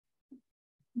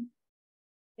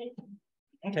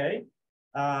Okay.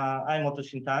 I'm Otto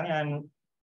Shintani. I'm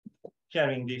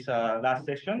chairing this last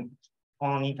session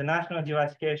on international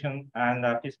diversification and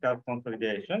fiscal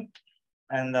consolidation.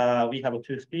 And we have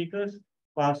two speakers.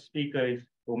 First speaker is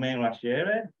Romain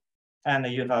Ranciere, and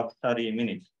you have 30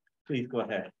 minutes. Please go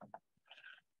ahead.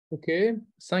 Okay,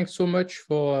 thanks so much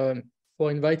for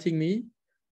inviting me.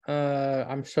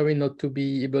 I'm sorry not to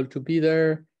be able to be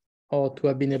there or to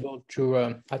have been able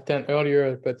to attend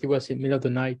earlier, but it was in the middle of the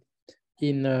night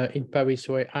in Paris,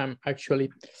 so I'm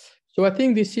actually. So I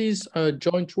think this is a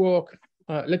joint work.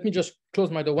 Let me just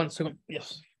close my door 1 second.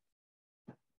 Yes.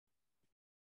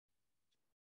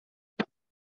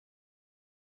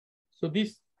 So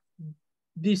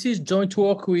this is joint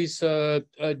work with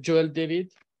Joel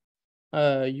David,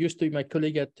 used to be my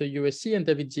colleague at USC, and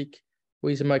David Zeke, who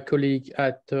is my colleague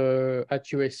at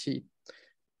USC.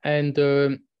 And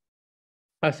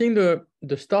I think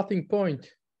the starting point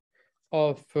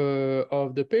of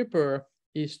the paper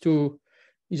is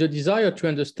a desire to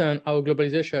understand how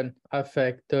globalization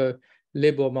affects the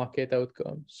labor market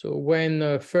outcome. So when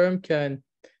a firm can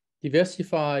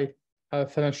diversify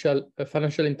financial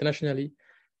internationally,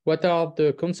 what are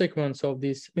the consequences of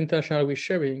this international risk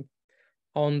sharing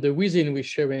on the within risk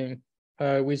sharing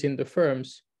within the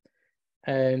firms,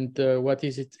 and what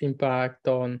is its impact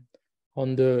on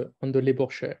the labor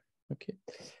share? Okay,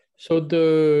 so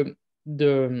the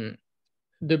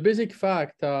basic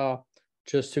facts are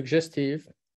just suggestive.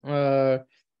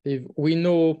 If we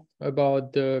know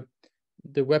about the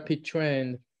rapid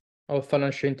trend of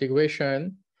financial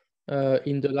integration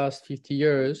in the last 50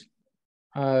 years.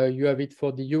 You have it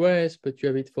for the US, but you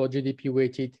have it for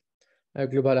GDP-weighted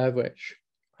global average.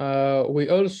 We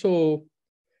also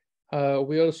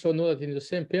know that in the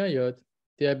same period,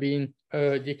 there have been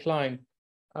a decline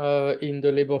in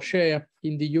the labor share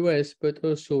in the US, but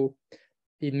also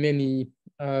in many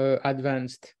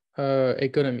advanced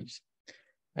economies.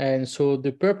 And so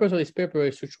the purpose of this paper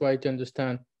is to try to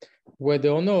understand whether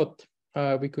or not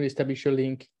we could establish a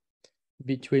link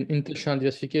between international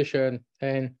diversification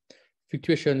and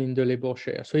fluctuation in the labor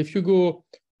share. So if you go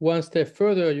one step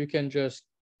further, you can just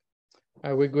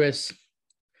regress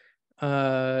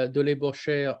the labor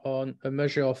share on a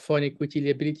measure of foreign equity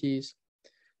liabilities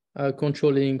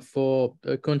controlling for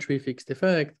a country fixed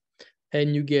effect,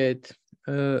 and you get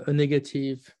a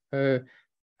negative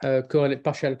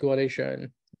partial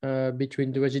correlation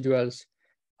between the residuals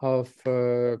of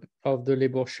the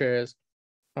labor shares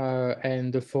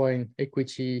and the foreign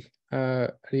equity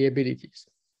liabilities.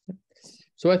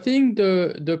 So I think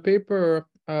the paper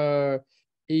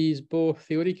is both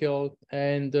theoretical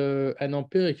and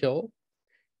empirical.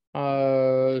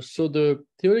 So the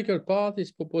theoretical part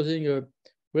is proposing a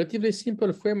relatively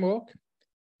simple framework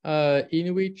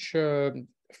in which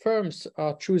firms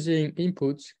are choosing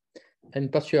inputs,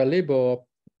 and particular labor,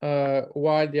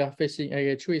 while they are facing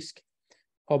aggregate risk,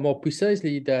 or more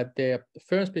precisely that their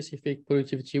firm-specific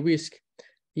productivity risk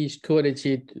is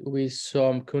correlated with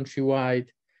some countrywide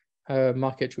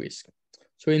market risk.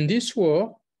 So in this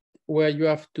world, where you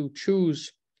have to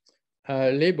choose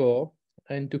labor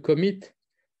and to commit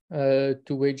to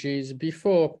wages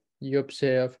before you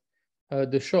observe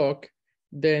the shock,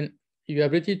 then your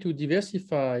ability to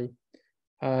diversify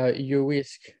your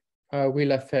risk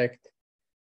will affect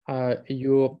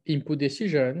your input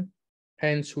decision,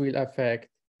 hence will affect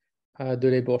the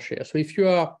labor share. So if you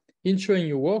are insuring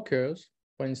your workers,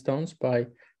 for instance, by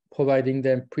providing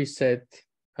them preset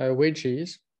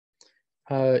wages,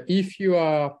 if you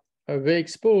are very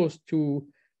exposed to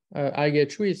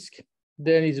aggregate risk,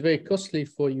 then it's very costly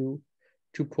for you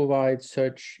to provide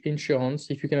such insurance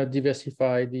if you cannot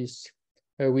diversify this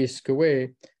risk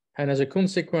away. And as a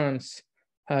consequence,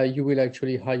 you will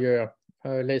actually hire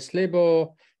less labor.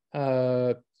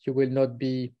 You will not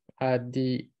be at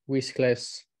the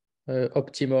riskless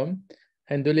optimum,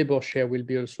 and the labor share will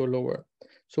be also lower.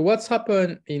 So what's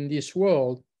happened in this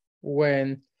world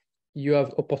when you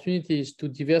have opportunities to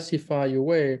diversify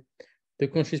away the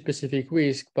country-specific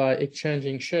risk by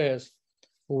exchanging shares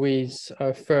with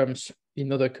firms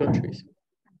in other countries?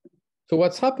 So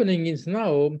what's happening is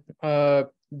now the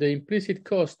implicit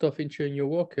cost of insuring your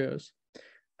workers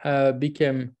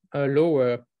became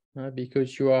lower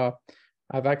because you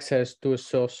have access to a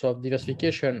source of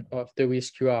diversification of the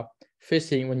risk you are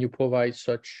facing when you provide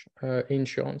such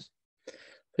insurance.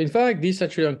 In fact, this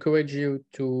actually encourages you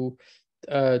to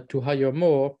hire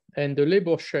more, and the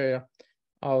labor share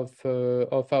of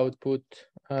output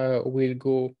will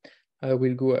go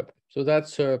up. So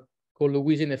that's called the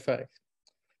within effect.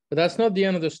 But that's not the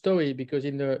end of the story, because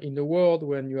in the world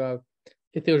when you have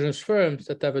heterogeneous firms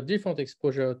that have a different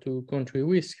exposure to country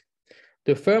risk,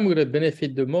 the firm will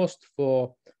benefit the most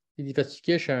for the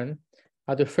diversification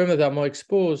are the firms that are more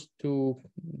exposed to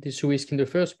this risk in the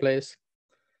first place.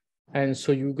 And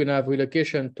so you're going to have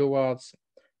relocation towards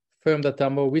firms that are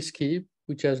more risky,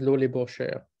 which has low labor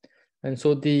share. And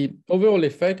so the overall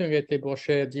effect on labor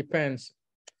share depends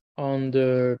on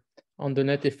the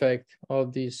net effect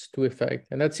of these two effects.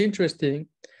 And that's interesting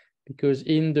because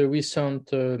in the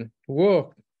recent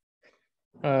work,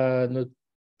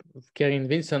 Karen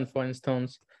Vincent, for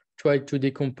instance, tried to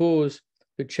decompose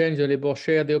the change in labor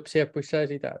share. They observed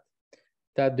precisely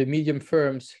that the medium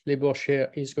firms' labor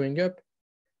share is going up,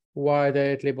 while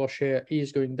the labor share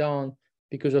is going down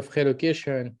because of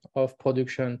relocation of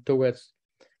production towards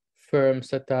firms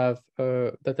that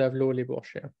have low labor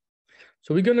share.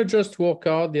 So we're going to just work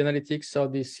out the analytics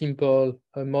of this simple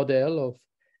model of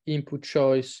input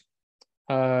choice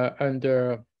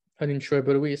under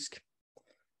uninsurable risk.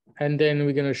 And then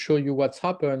we're going to show you what's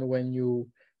happened when you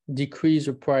decrease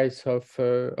the price of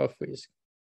risk.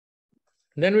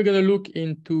 And then we're going to look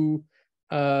into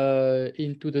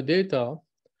the data,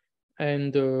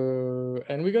 and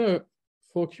we're going to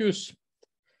focus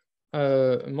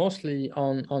mostly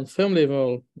on firm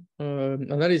level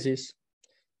analysis.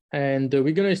 And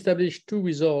we're going to establish two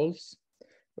results.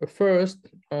 First,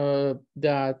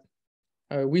 that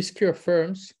riskier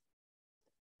firms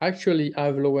actually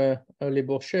have lower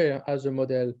labor share as the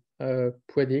model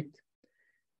predict.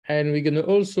 And we're going to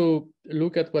also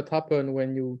look at what happened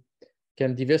when you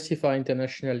can diversify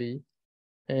internationally.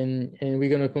 And we're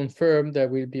going to confirm there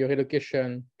will be a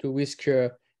relocation to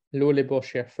riskier low labor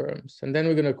share firms. And then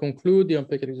we're going to conclude the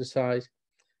empirical exercise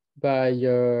by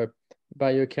a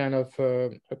kind of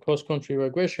a cross-country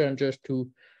regression just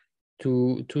to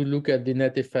look at the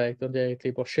net effect on the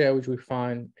labor share, which we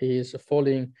find is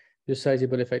falling the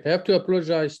sizable effect. I have to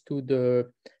apologize to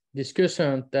the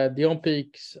discussant that the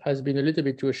empirics has been a little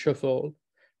bit to a shuffle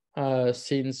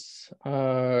since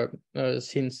the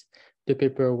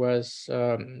paper was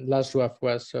last draft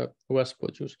was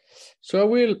produced. So I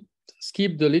will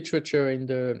skip the literature in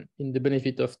the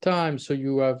benefit of time. So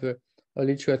you have a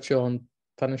literature on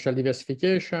financial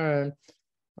diversification.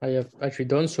 I have actually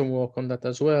done some work on that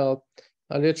as well.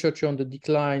 A literature on the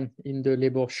decline in the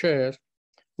labor shares,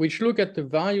 which look at the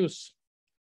various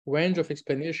range of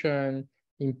explanation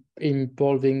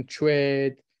involving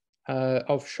trade,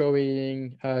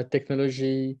 offshoring,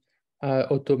 technology,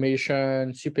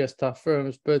 automation, superstar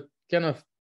firms, but kind of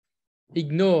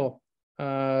ignore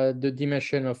the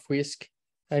dimension of risk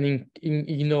and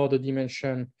ignore the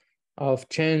dimension of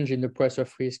change in the price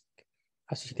of risk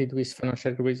associated with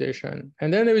financial globalization.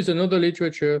 And then there is another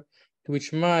literature to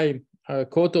which my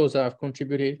co-authors have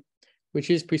contributed, which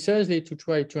is precisely to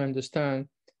try to understand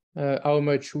how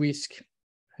much risk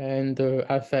and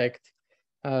affect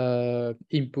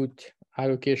input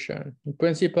allocation. In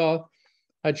principle,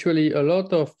 actually, a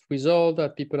lot of results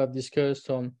that people have discussed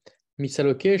on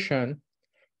misallocation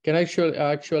can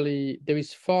actually there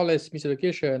is far less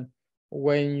misallocation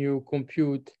when you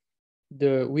compute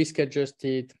the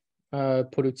risk-adjusted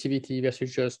productivity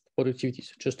versus just productivity.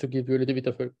 So just to give you a little bit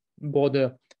of a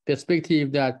broader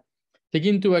perspective, that take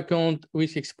into account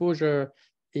risk exposure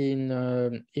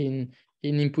in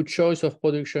input choice of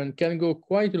production can go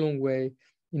quite a long way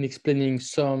in explaining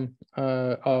some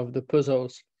of the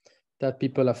puzzles that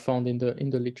people have found in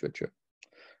the literature.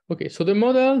 Okay, so the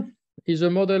model is a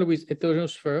model with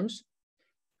heterogeneous firms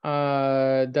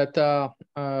that are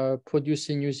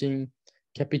producing using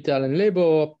capital and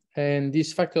labor, and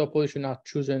these factors of production are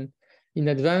chosen in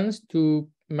advance to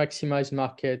maximize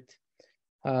market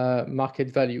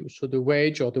value. So the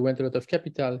wage or the rental of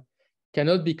capital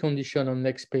cannot be conditioned on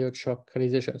next period shock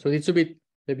realization. So it's a bit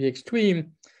maybe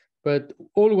extreme, but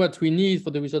all what we need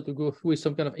for the result to go through is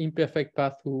some kind of imperfect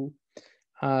path through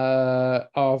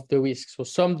of the risk. So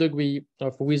some degree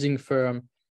of within firm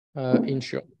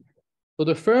insured. So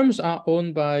the firms are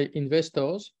owned by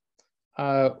investors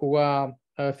who are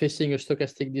facing a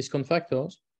stochastic discount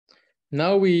factors.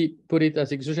 Now we put it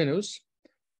as exogenous,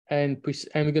 and we're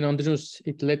going to introduce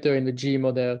it later in the G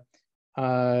model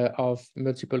of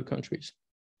multiple countries.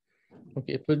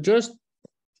 Okay, but just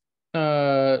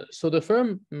so the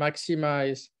firm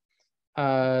maximize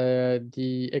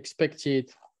the expected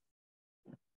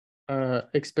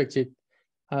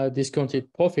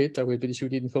discounted profit that will be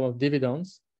distributed in form of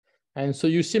dividends. And so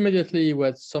you see immediately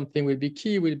what something will be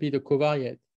key will be the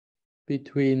covariate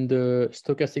between the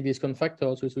stochastic discount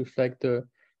factors, which reflect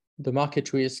the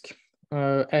market risk,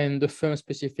 and the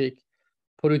firm-specific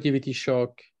productivity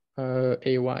shock,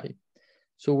 AY.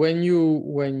 So when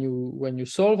you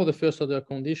solve for the first order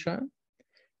condition,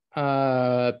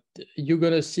 you're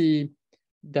gonna see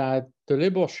that the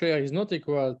labor share is not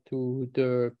equal to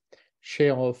the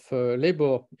share of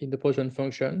labor in the production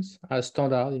functions as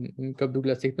standard in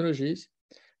Cobb-Douglas technologies,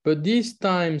 but these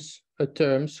times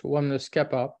terms 1 minus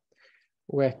kappa,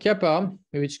 where kappa,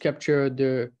 which capture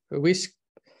the risk,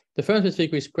 the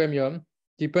firm-specific risk premium,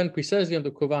 depend precisely on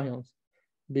the covariance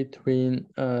between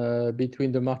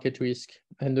the market risk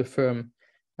and the firm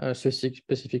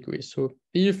specific risk. So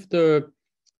if the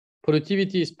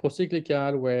productivity is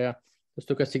procyclical, where the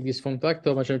stochastic discount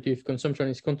factor majority of consumption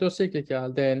is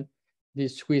countercyclical, then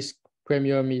this risk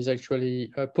premium is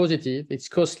actually positive. It's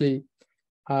costly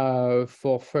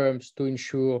for firms to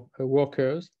insure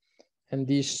workers, and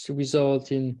this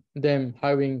results in them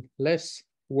hiring less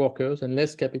workers and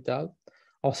less capital,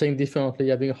 or saying differently,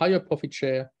 having a higher profit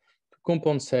share to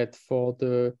compensate for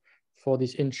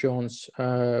this insurance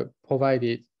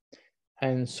provided.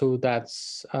 And so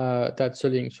that's a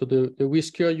link. So the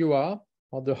riskier you are,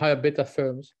 or the higher beta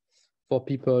firms for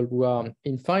people who are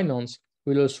in finance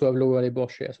will also have lower labor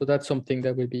share. So that's something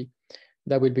that will be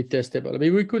testable. I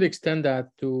mean, we could extend that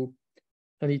to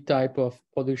any type of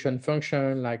production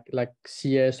function like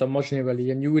CS or more generally,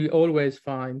 and you will always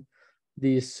find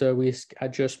this risk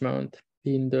adjustment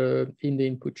in the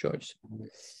input choice.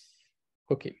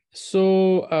 Okay,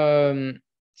 so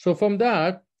from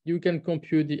that you can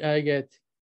compute the aggregate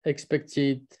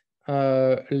expected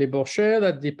labor share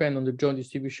that depend on the joint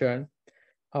distribution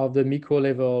of the micro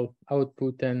level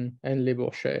output and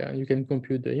labor share. And you can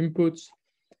compute the inputs,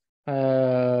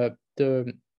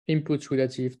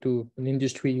 relative to an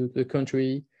industry, to the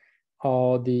country,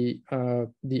 or the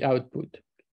output.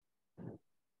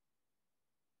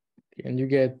 And you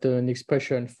get an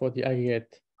expression for the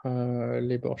aggregate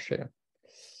labor share.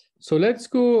 So let's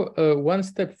go one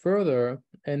step further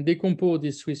and decompose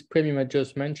this risk premium I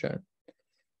just mentioned.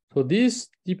 So this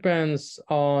depends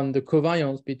on the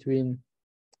covariance between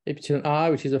epsilon I,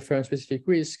 which is a firm-specific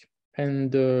risk,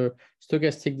 and the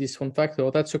stochastic discount factor.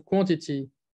 That's a quantity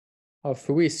of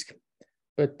risk,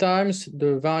 but times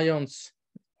the variance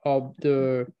of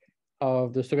the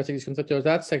stochastic discount factor.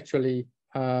 That's actually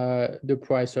the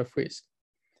price of risk.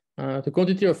 The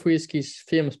quantity of risk is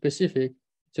firm-specific.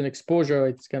 It's an exposure.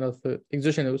 It's kind of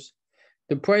exogenous.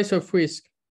 The price of risk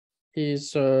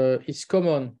is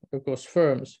common across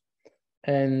firms,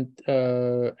 and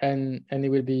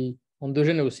it will be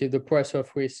endogenous. If the price of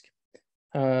risk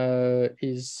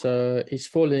is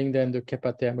falling, then the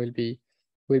kappa term will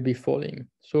be falling.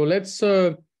 So let's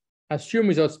assume,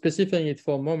 without specifying it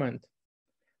for a moment,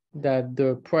 that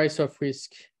the price of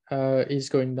risk is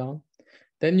going down.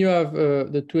 Then you have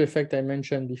the two effects I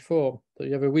mentioned before. So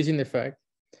you have a within effect.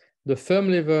 The firm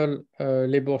level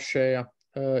labor share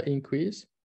increase,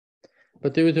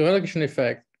 but there is a reallocation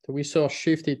effect. So we saw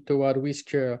shifted toward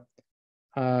riskier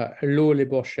low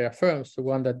labor share firms, the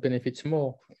one that benefits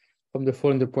more from the fall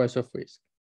in the price of risk.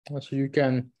 So you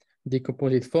can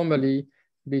decompose it formally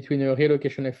between a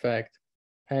reallocation effect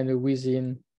and a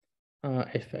within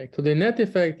effect. So the net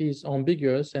effect is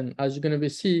ambiguous, and as you're going to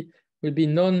see, will be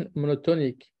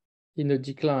non-monotonic in the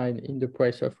decline in the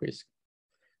price of risk.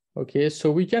 Okay,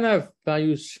 so we can have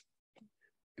various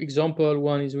examples.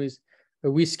 One is with a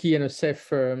risky and a safe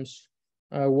firms.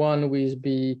 One with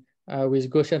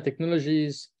Gaussian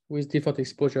technologies with different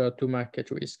exposure to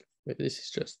market risk. This is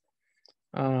just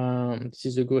this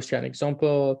is a Gaussian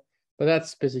example, but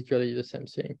that's basically the same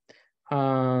thing.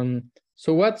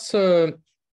 So what's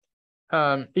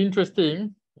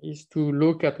interesting is to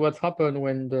look at what happened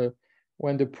when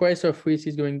the price of risk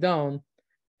is going down,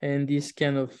 and this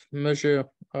kind of measure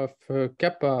of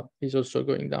kappa is also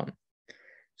going down.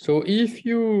 So if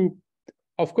you,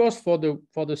 of course, for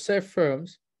the safe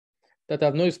firms that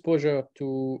have no exposure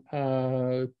to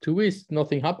risk,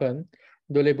 nothing happened.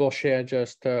 The labor share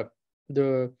just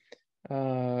the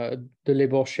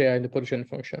labor share in the production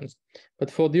functions. But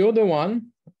for the other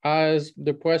one, as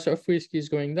the price of risk is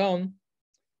going down,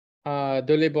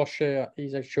 the labor share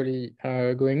is actually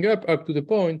going up to the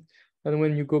point, and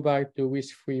when you go back to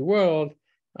risk-free world,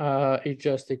 it's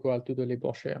just equal to the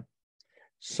labor share.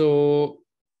 So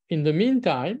in the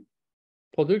meantime,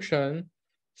 production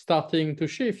starting to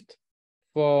shift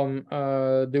from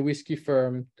the risky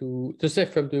firm to the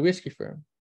safe firm to the risky firm.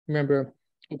 Remember,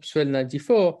 Opswell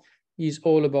 94 is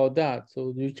all about that.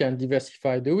 So you can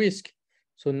diversify the risk.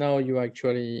 So now you're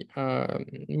actually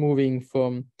moving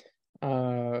from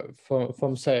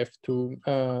safe to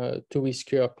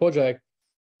riskier project.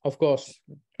 Of course,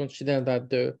 consider that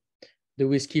the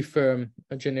risky firm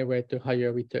generate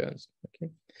higher returns.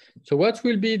 Okay, so what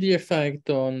will be the effect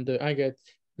on the aggregate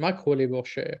macro labor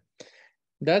share?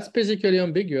 That's basically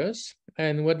ambiguous,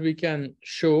 and what we can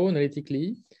show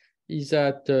analytically is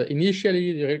that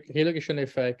initially the relocation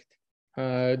effect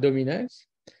dominates,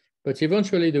 but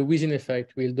eventually the within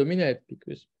effect will dominate,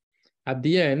 because at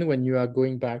the end, when you are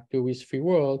going back to risk-free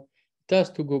world, it has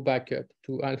to go back up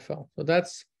to alpha. So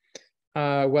that's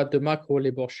what the macro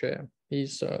labor share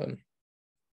is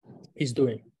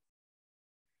doing.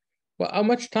 Well, how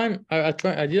much time? I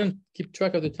didn't keep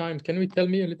track of the time. Can we tell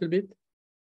me a little bit?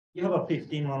 You have about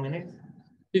 15 more minutes.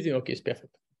 15, okay, it's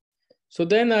perfect. So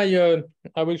then I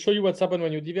will show you what's happened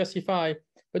when you diversify,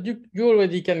 but you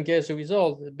already can guess the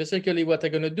result. Basically, what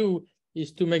I'm going to do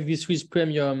is to make this risk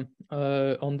premium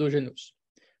endogenous.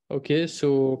 Okay,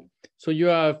 so you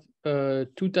have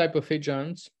two types of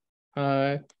agents,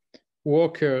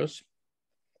 workers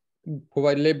who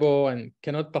provide labor and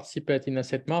cannot participate in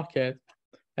asset market,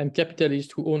 and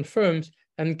capitalists who own firms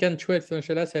and can trade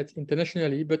financial assets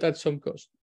internationally, but at some cost.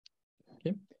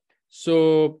 Okay,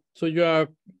 so you have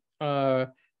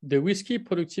the risky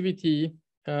productivity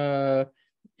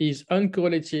is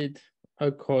uncorrelated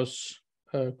across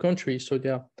countries, so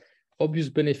there are obvious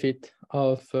benefit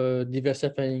of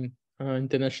diversifying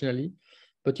internationally.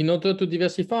 But in order to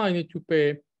diversify, you need to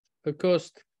pay a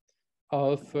cost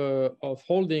of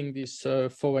holding these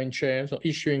foreign shares or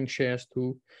issuing shares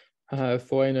to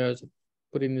foreigners.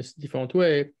 Put in this different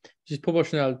way, which is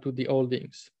proportional to the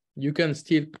holdings. You can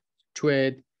still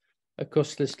trade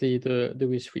costlessly the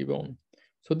risk-free bond.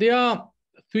 So there are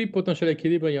three potential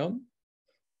equilibrium.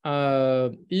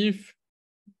 If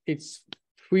it's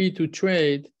free to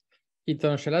trade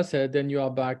international asset, then you are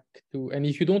back to, and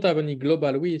if you don't have any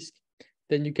global risk,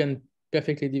 then you can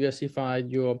perfectly diversify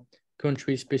your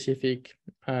country-specific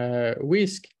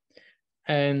risk,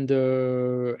 and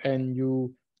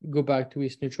you go back to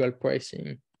risk neutral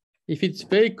pricing. If it's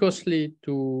very costly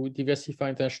to diversify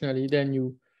internationally, then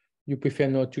you prefer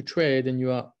not to trade and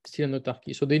you are still in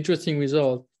autarky. So the interesting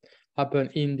result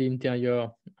happened in the interior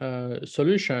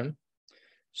solution.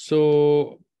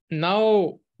 So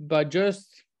now, by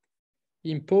just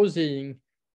imposing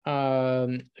a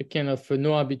kind of a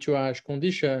no arbitrage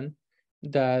condition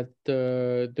that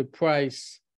the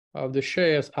price of the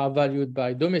shares are valued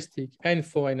by domestic and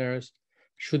foreigners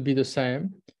should be the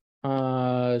same.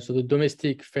 So the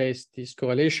domestic face this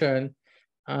correlation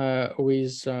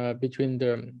with between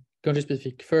the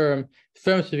country-specific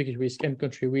firm-specific risk and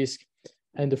country risk,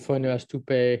 and the foreigner has to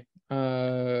pay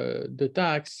the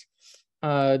tax.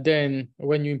 Then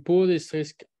when you impose this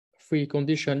risk-free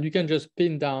condition, you can just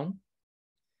pin down.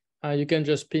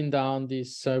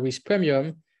 This risk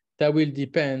premium that will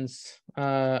depend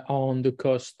on the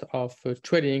cost of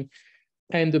trading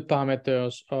and the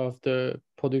parameters of the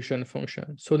production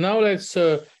function. So now let's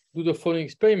do the following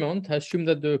experiment. Assume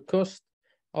that the cost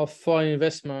of foreign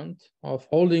investment, of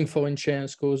holding foreign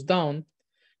shares, goes down,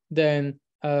 then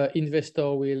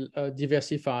investor will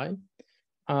diversify.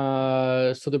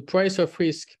 So the price of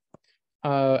risk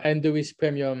and the risk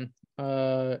premium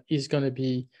is going to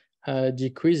be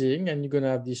decreasing, and you're going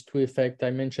to have these two effects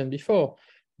I mentioned before: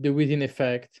 the within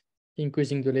effect,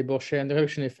 increasing the labor share, and the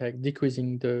reduction effect,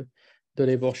 decreasing the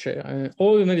labor share. And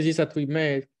all the analysis that we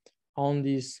made on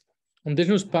these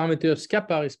endogenous parameters,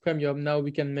 kappa risk premium, now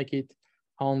we can make it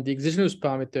on the exogenous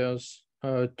parameters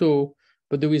too,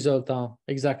 but the results are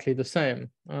exactly the same.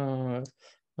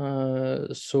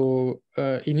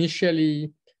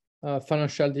 Initially,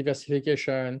 financial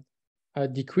diversification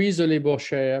decrease the labor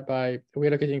share by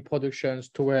relocating productions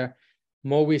to where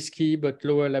more risky but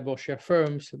lower labor share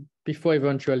firms before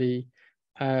eventually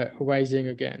rising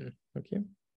again. Okay,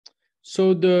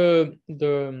 so the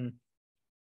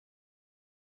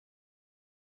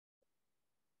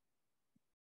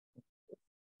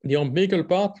empirical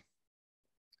part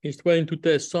is trying to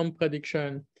test some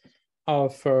prediction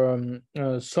of the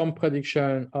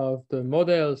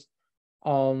models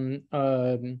on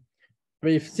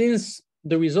since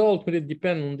the result will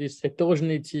depend on this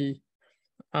heterogeneity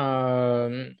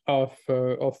of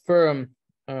firm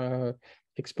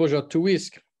exposure to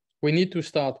risk. We need to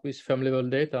start with firm level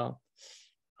data,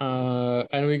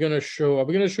 and we're going to show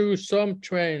you some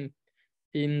trend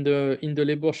in the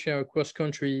labor share across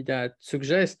country that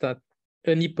suggests that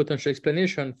any potential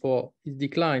explanation for its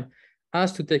decline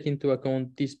has to take into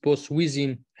account these both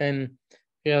within and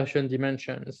relation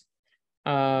dimensions.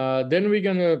 Then we're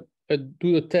going to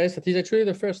do the test. That is actually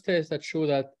the first test that shows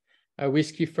that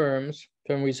risky firm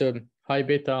with a high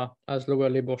beta has lower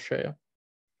labor share.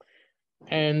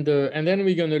 And then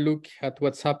we're going to look at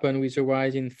what's happened with the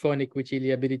rise in foreign equity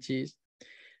liabilities.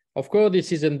 Of course,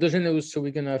 this is endogenous, so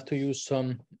we're going to have to use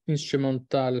some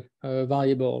instrumental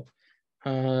variable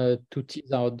to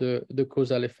tease out the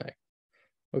causal effect.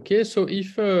 Okay, so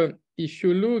if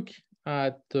you look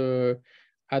at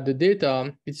at the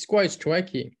data, it's quite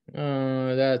striking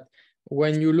that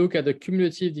when you look at the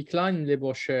cumulative decline in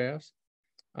labor shares,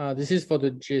 this is for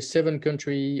the G7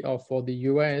 country or for the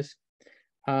US,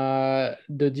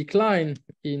 the decline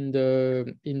in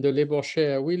the labor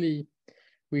share really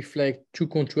reflect two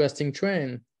contrasting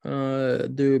trends.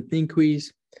 The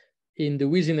increase in the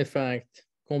within effect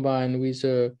combined with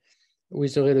a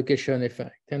relocation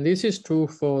effect. And this is true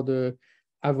for the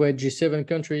average G7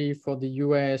 country, for the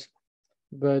US,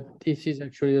 but this is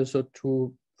actually also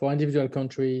true for individual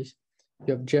countries.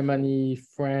 You have Germany,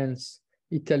 France,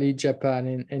 Italy,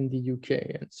 Japan, and the UK.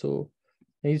 And so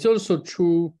and it's also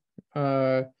true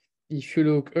if you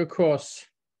look across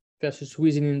versus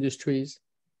within industries.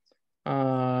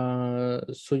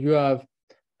 So you have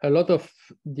a lot of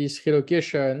this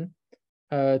relocation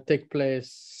take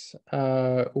place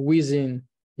within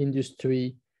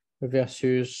industry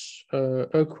versus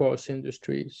across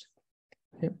industries.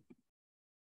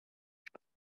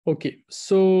 Okay,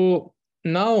 so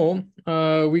now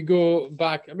we go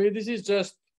back. I mean, this is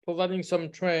just providing some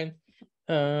trend.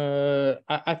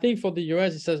 I think for the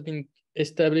US, this has been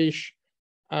established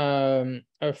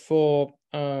for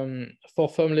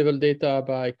firm level data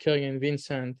by Kerry and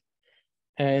Vincent,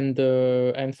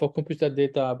 and for computer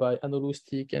data by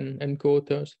Anolustic and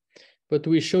co-authors. But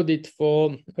we showed it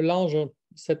for a larger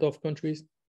set of countries,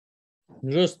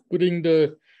 just putting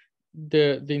the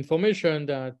information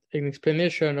that an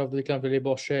explanation of the decline of the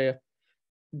labor share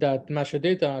that match the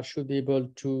data should be able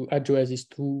to address these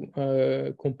two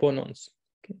components.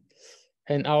 Okay.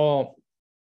 And our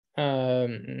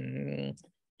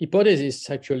hypothesis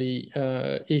actually,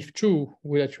 if true,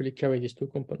 will actually carry these two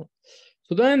components.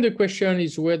 So then the question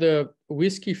is whether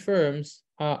risky firms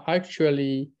are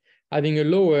actually having a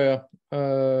lower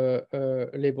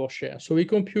labor share. So we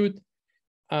compute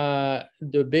the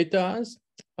betas,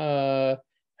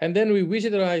 and then we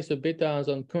visualize the betas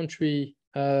on country,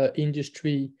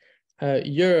 industry,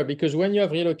 year, because when you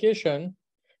have relocation,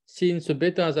 since the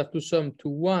betas have to sum to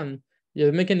 1, you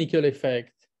have a mechanical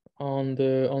effect on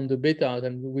the betas,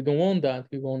 and we don't want that.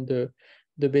 We want the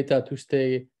beta to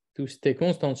stay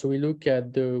constant. So we look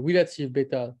at the relative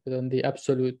beta than the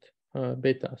absolute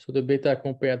beta. So the beta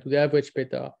compared to the average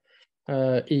beta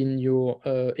in your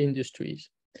industries.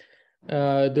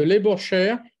 The labor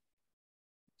share,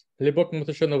 labor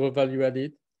computation over value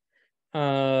added.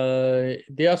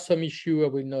 There are some issues. I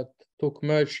will not talk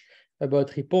much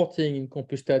about reporting in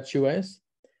Compustat US.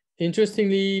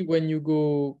 Interestingly, when you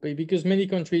go, because many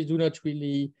countries do not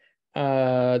really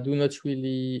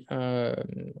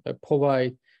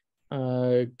provide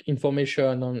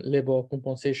information on labor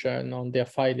compensation on their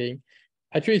filing.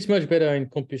 Actually, it's much better in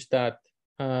Compustat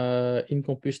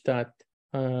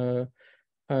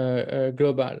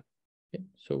Global, okay?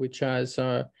 So which has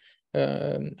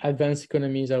advanced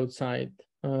economies outside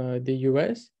the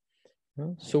US.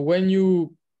 So when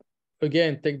you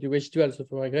again take the residuals of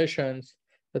regressions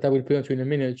that I will present you in a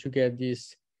minute, you get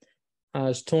this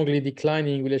strongly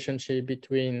declining relationship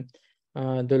between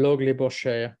the log labor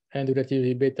share and the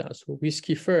relative beta. So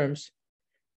risky firms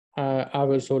have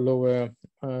also lower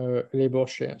labor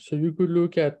share. So you could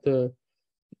look at the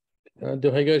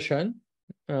regression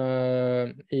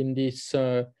in this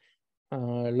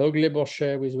log labor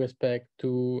share with respect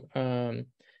to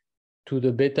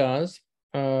the betas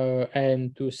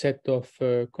and to set of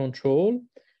control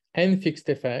and fixed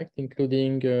effect,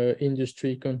 including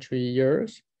industry, country,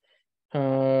 years.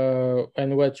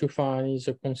 And what you find is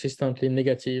a consistently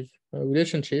negative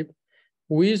relationship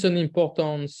with an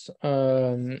importance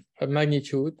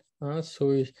magnitude.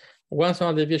 So one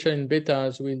standard deviation in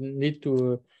betas will lead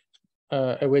to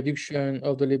a reduction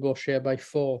of the labor share by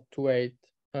 4 to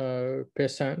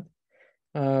 8%.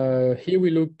 Here we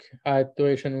look at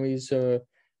duration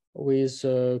with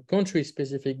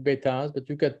country-specific betas, but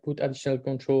you can put additional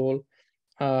control,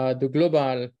 the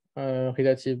global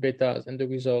relative betas, and the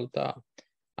results are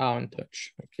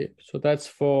untouched. Okay, so that's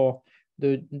for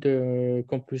the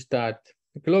Compustat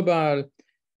Global,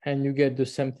 and you get the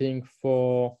same thing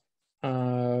for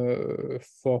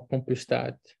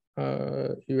Compustat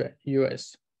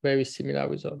US, very similar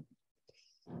result.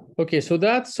 Okay, so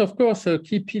that's of course a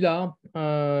key pillar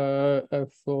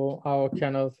for our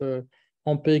kind of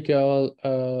empirical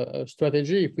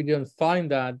strategy. If we didn't find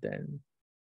that, then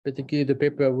particularly the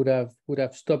paper would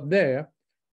have stopped there.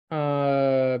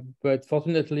 But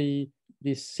fortunately,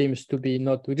 this seems to be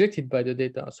not rejected by the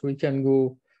data, so we can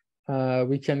go a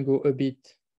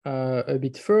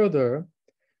bit further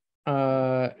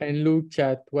and look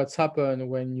at what's happened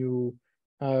when you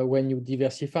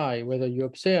diversify, whether you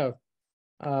observe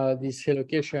this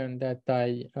relocation that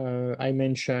I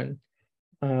mentioned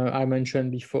I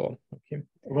mentioned before. Okay.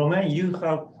 Romain, you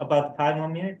have about 5 more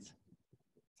minutes.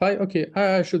 5, okay,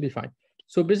 I should be fine.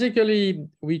 So basically,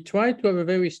 we try to have a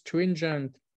very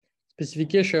stringent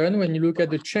specification when you look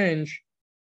at the change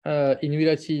in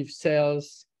relative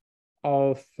sales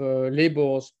of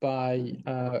labels by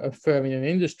a firm in an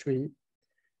industry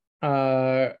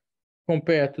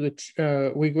compared to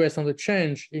the regress on the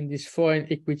change in this foreign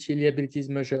equity liabilities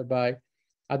measured by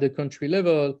at the country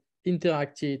level,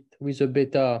 interacted with the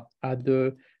beta at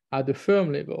the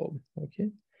firm level. Okay,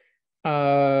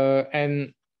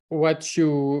 and what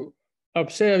you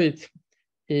observe it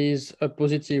is a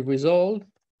positive result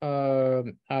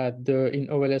in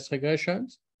OLS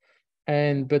regressions,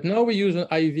 but now we use an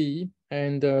IV,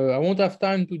 and I won't have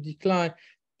time to develop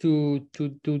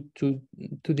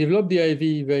the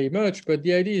IV very much, but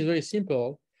the idea is very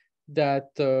simple, that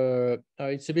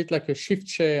it's a bit like a shift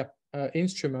share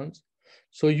instrument.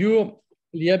 So your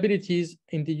liabilities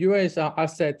in the US are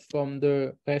assets from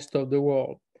the rest of the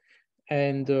world.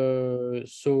 And the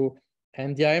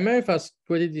IMF has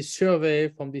created this survey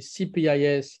from the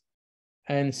CPIS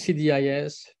and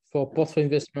CDIS for portfolio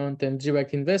investment and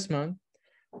direct investment,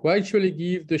 where actually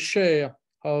give the share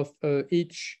of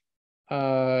each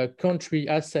country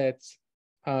assets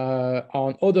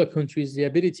on other countries'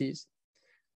 liabilities.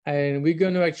 And we're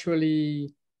going to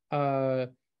actually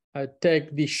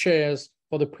take the shares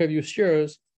for the previous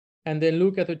years and then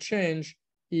look at a change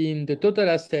in the total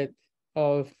asset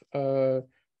of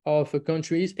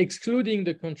countries, excluding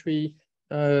the country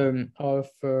of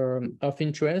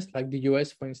interest, like the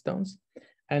US, for instance,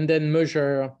 and then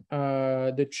measure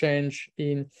the change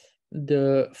in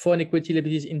the foreign equity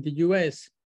liabilities in the US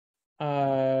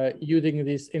using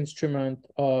this instrument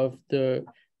of the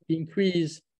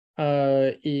increase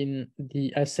in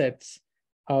the assets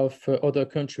of other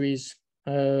countries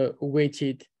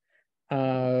weighted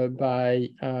by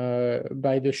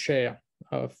the share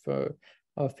of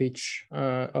each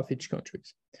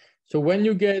countries. So when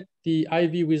you get the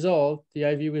IV result,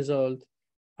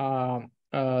 are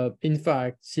in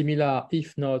fact similar,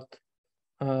 if not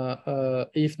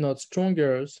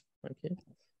stronger. Okay.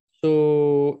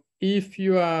 So if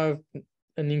you have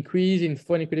an increase in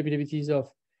foreign equity liabilities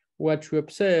of what you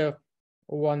observe,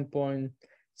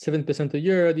 1.7% a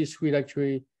year, this will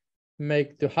actually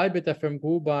make the high beta firm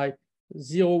grow by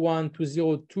 0.1 to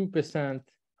 0.2%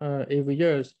 every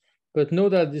year. But know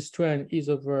that this trend is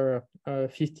over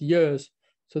 50 years,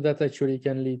 so that actually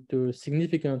can lead to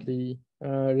significantly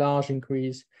large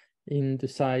increase in the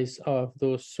size of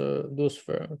those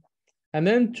firms. And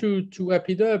then to wrap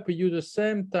it up, we use the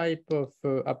same type of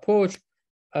approach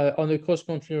on a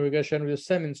cross-country regression with the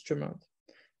same instrument.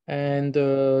 And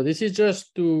this is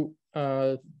just to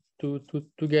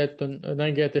get an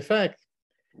aggregate effect.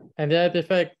 And the aggregate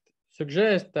effect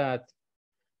suggests that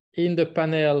in the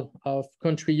panel of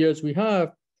country years we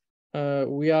have,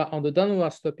 we are on the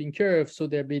downward sloping curve, so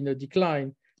there has been a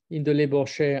decline in the labor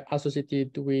share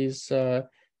associated with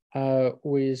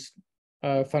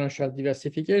financial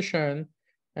diversification.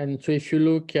 And so if you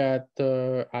look at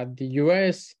the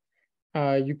US,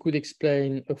 you could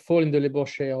explain a fall in the labor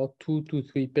share of 2 to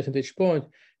 3 percentage points,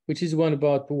 which is more than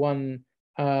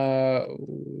a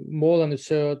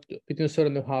third, between a third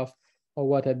and a half of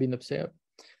what had been observed.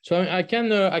 So I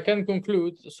can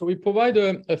conclude. So we provide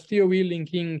a theory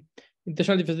linking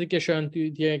international diversification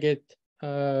to the aggregate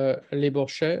labor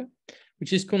share,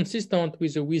 which is consistent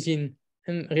with the within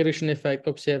and reduction effect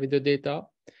observed in the data.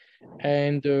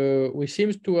 And we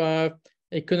seem to have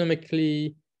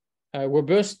economically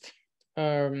robust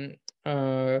result,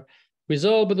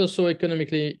 but also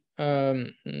economically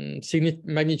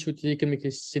magnitude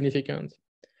economically significant.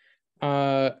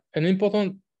 An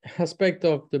important aspect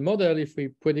of the model, if we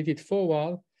predict it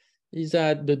forward, is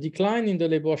that the decline in the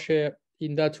labor share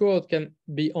in that world can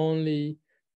be only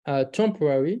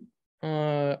temporary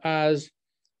as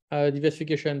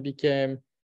diversification became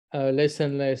less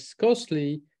and less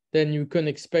costly. Then you can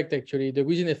expect actually the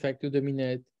within effect to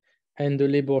dominate and the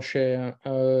labor share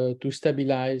to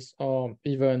stabilize or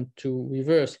even to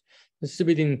reverse. This is a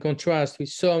bit in contrast with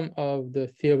some of the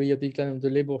theory of decline of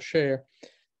the labor share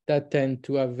that tend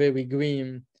to have very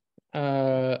grim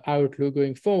outlook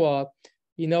going forward.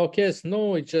 In our case,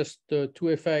 no, it's just two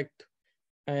effects,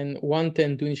 and one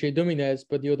tend to initially dominate,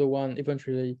 but the other one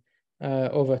eventually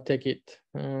overtake it.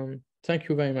 Thank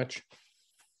you very much.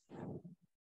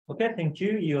 Okay, thank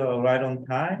you. You are right on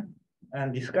time.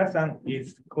 And discussant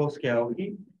is Kosuke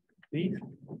Aoki, please.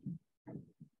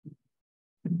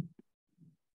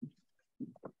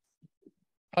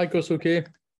 Hi, Kosuke.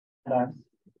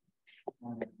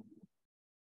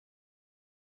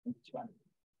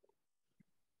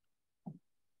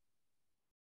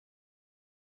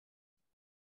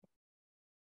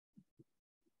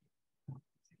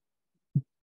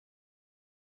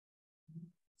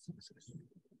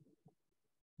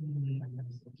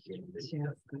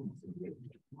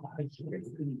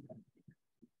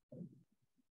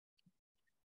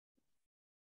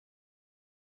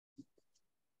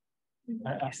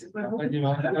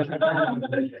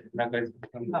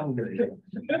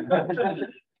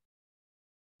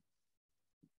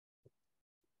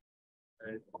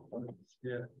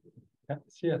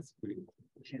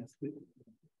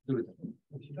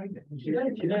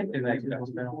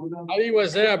 Ali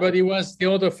was there, but he was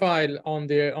the other file on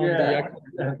the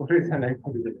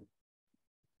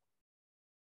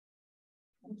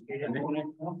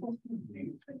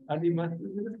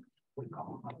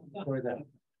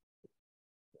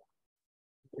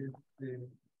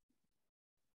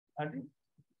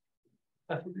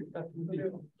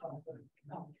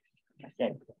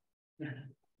Okay.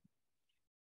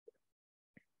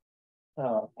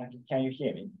 So can you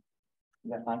hear me?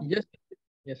 Is that fine? Yes,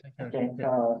 yes, I can. Okay,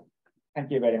 so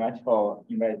thank you very much for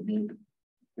inviting me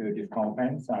to this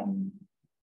conference.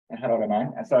 Hello,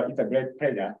 Romain. So it's a great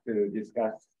pleasure to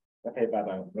discuss the paper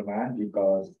about Romain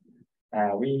because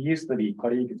we used to be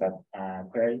colleagues at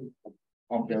Cray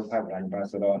on-field pipeline in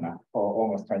Barcelona for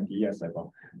almost 20 years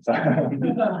ago. So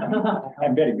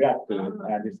I'm very glad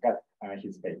to discuss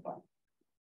his paper.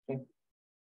 Okay.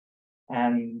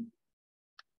 And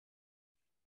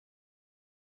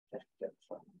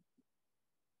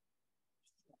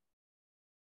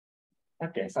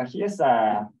okay, so here's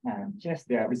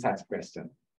the research question.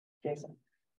 Okay,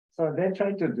 so they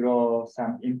try to draw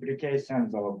some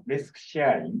implications of risk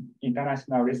sharing,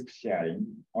 international risk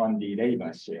sharing on the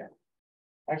labor share.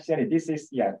 Actually, this is,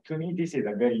 to me, this is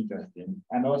a very interesting,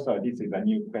 and also this is a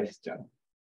new question.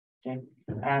 Okay,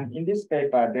 and in this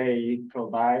paper, they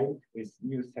provide with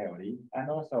new theory, and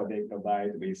also they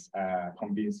provide with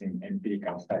convincing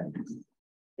empirical studies.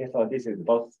 Okay, so this is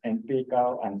both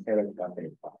empirical and theoretical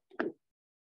paper.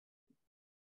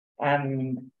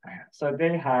 And so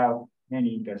they have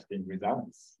many interesting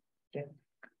results. Okay.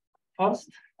 First,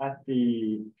 at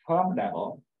the firm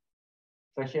level,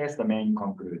 so here's the main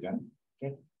conclusion.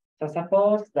 Okay. So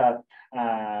suppose that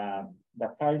the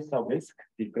price of risk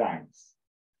declines.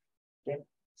 Okay.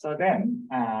 So then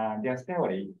their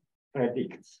theory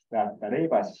predicts that the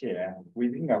labor share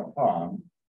within a firm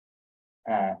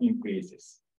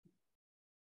increases.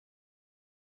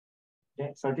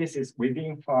 Okay. So this is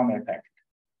within firm effect.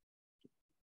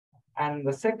 And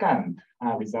the second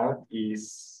result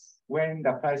is when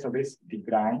the price of risk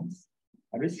declines,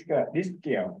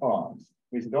 riskier firms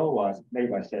with lower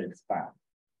labor share expand.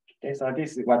 Okay, so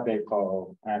this is what they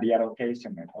call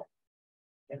reallocation method.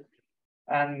 Okay.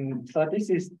 And so this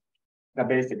is the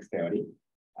basic theory.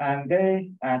 And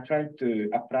they try to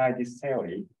apply this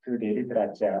theory to the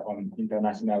literature on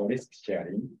international risk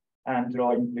sharing and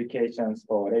draw implications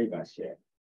for labor share.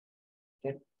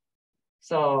 Okay.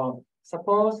 So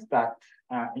suppose that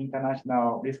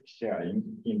international risk sharing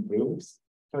improves,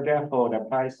 so therefore the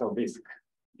price of risk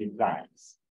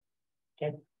declines.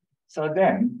 Okay, so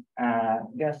then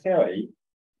their theory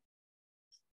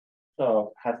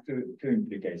has two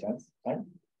implications, right?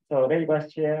 So labor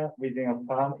share within a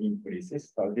firm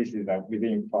increases, so this is a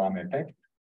within firm effect.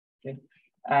 Okay,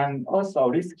 and also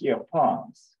riskier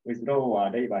firms with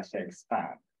lower labor share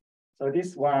expand. So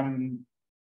this one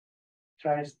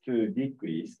tries to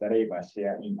decrease the labor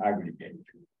share in aggregate.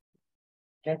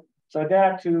 Okay, so there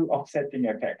are two offsetting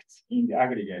effects in the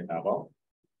aggregate level.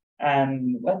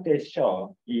 And what they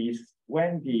show is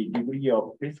when the degree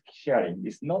of risk sharing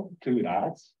is not too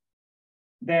large,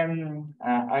 then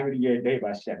aggregate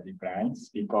labor share declines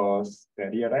because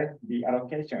the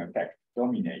allocation effect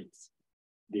dominates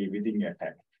the within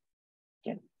effect.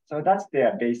 Okay, so that's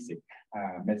their basic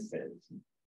message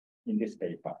in this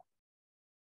paper.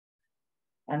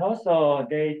 And also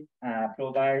they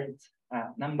provide a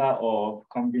number of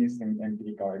convincing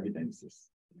empirical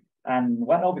evidences. And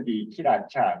one of the killer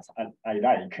charts I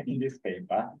like in this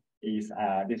paper is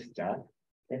this chart.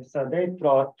 Okay, so they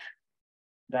plot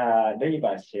the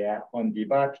labor share on the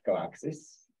vertical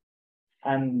axis.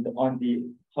 And on the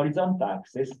horizontal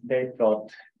axis, they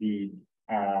plot the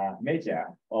measure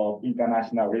of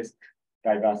international risk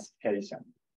diversification.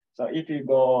 So if you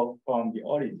go from the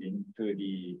origin to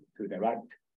the right,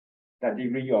 the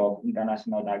degree of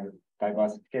international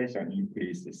diversification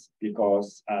increases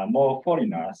because more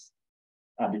foreigners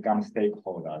become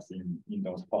stakeholders in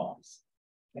those firms.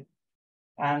 Okay.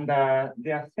 And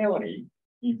their theory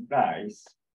implies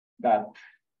that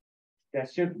there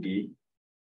should be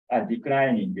a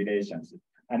declining relationship,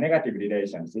 a negative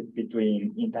relationship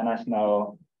between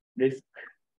international risk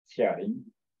sharing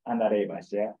and the labor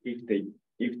share if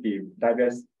the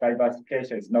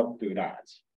diversification is not too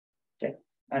large.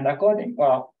 And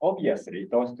obviously,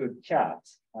 those two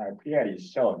charts clearly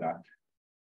show that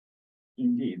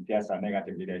indeed there's a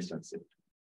negative relationship.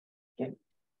 Okay.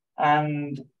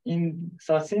 And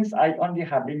so since I only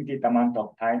have limited amount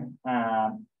of time,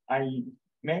 I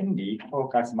mainly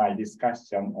focus my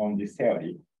discussion on the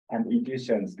theory and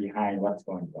intuitions behind what's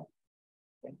going on.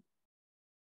 Okay.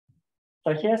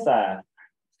 So here's a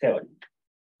theory.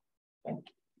 Okay.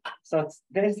 So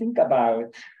they think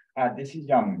about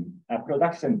a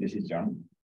production decision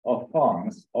of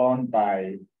firms owned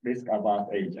by risk-averse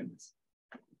agents.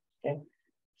 Okay,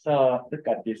 so look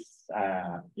at this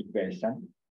equation.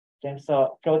 Okay,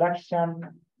 so production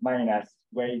minus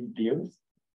wage dues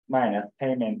minus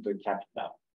payment to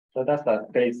capital. So that's the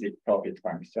basic profit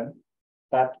function.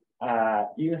 But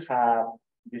you have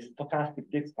this stochastic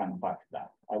discount factor,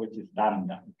 which is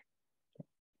random.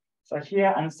 So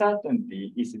here,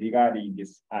 uncertainty is regarding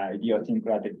this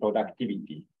idiosyncratic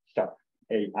productivity shock,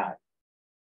 AI.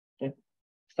 Okay.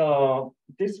 So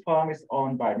this firm is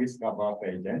owned by risk-averse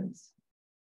agents.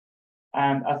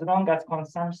 And as long as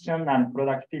consumption and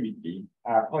productivity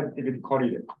are positively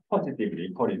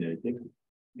correlated,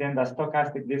 then the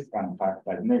stochastic discount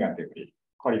factor is negatively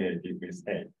correlated with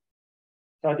A.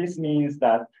 So this means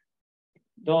that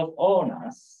those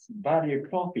owners value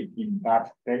profit in bad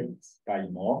states by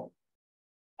more,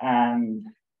 and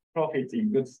profits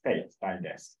in good states by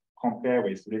less, compared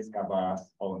with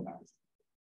risk-averse owners.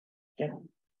 Okay,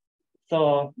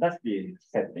 so that's the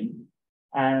setting.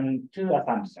 And two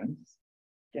assumptions.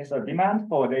 Okay, so demand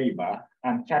for labor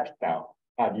and capital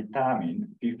are determined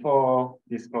before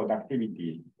this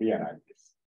productivity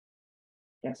realizes.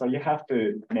 Okay, so you have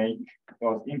to make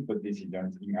those input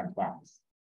decisions in advance.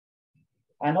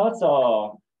 And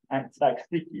also, it's like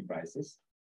sticky prices.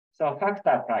 So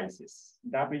factor prices,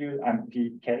 W and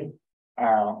PK,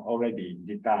 are already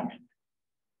determined.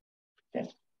 Okay.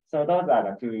 So those are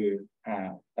the two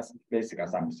basic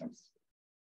assumptions.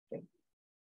 Okay.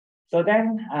 So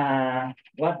then,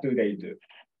 what do they do?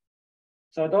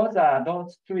 So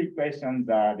those two equations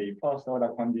are the first order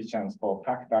conditions for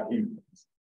factor inputs.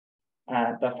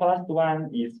 The first one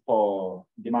is for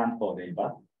demand for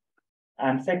labor,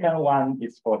 and second one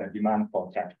is for the demand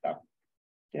for capital.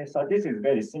 Okay, so this is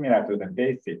very similar to the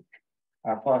basic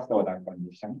first order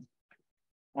conditions.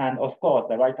 And of course,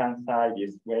 the right-hand side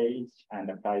is wage and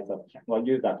the price of,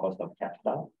 user cost of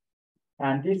capital.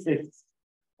 And this is,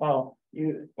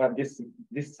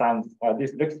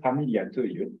 this looks familiar to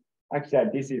you. Actually,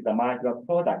 this is the marginal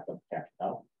product of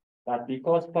capital. But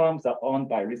because firms are owned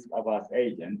by risk-averse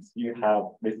agents, you have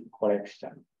risk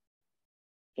correction.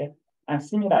 Okay, and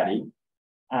similarly,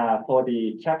 for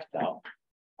the capital,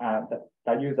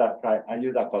 the user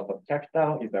cost of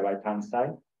capital is the right-hand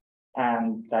side,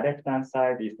 and the left-hand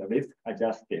side is the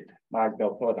risk-adjusted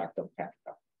marginal product of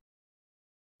capital.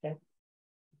 Okay,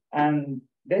 and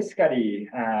basically,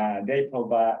 they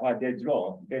provide or they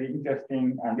draw very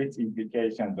interesting and rich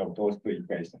implications of those two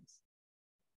equations,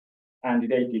 and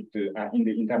related to in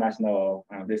the international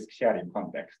risk-sharing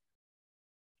context.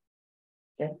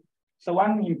 Okay, so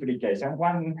one implication,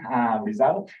 one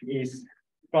result is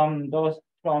from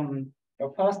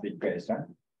the first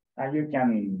equation, you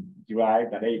can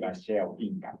derive the labor share of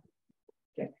income.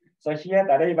 Okay, so here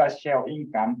the labor share of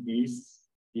income is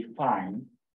defined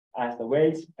as the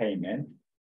wage payment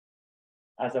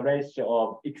as a ratio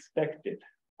of expected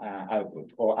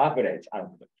output or average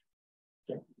output.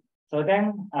 Okay, so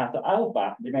then so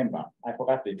alpha, remember, I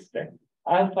forgot to explain.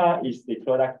 Alpha is the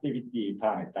productivity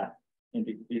parameter in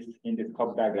this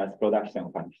Cobb-Douglas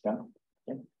production function.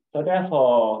 Okay. So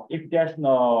therefore, if there's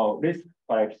no risk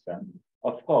correction,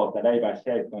 of course, the labor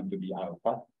share is going to be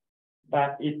alpha,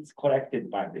 but it's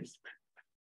corrected by risk.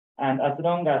 And as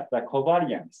long as the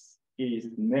covariance is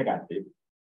negative,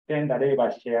 then the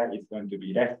labor share is going to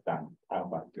be less than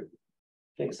alpha 2.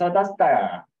 Okay, so that's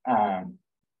the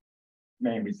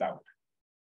main result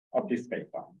of this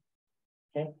paper.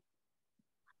 Okay.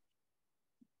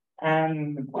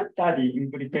 And what are the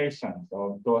implications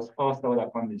of those first order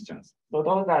conditions? So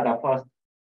those are the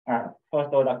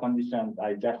first order conditions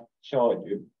I just showed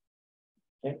you.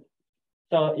 Okay.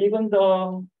 So even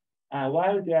though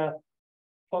while they are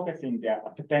focusing their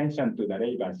attention to the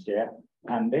labor share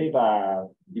and labor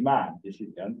demand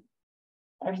decision,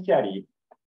 actually,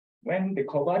 when the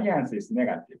covariance is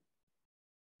negative,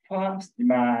 firms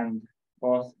demand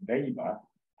both labor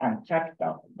and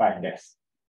capital by less.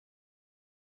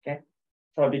 Okay,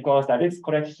 so because the risk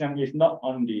correction is not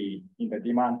only in the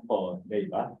demand for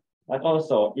labor, but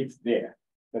also it's there,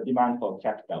 the demand for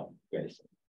capital equation.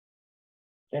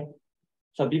 Okay,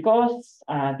 so because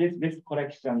this risk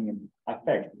correction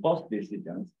affects both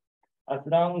decisions, as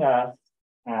long as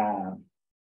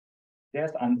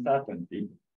there's uncertainty,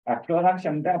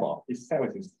 production level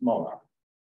itself is smaller.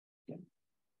 Okay.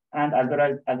 And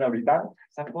as a result,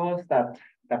 suppose that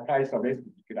the price of risk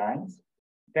declines,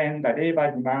 then the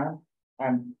labor demand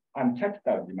and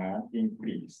capital demand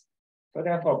increase. So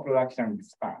therefore, production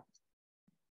expands.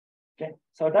 Okay,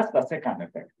 so that's the second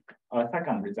effect, or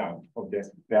second result of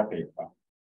their paper.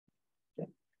 Okay.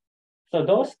 So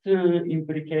those two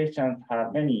implications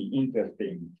have many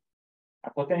interesting,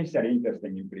 potentially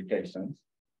interesting implications.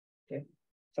 Okay,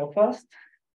 so first,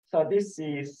 so this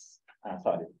is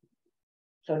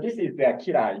their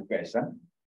killer equation.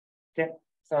 Okay,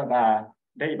 so the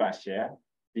labor share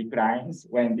declines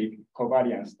when the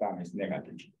covariance term is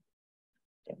negative.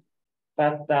 Okay.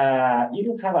 But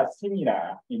you have a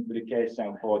similar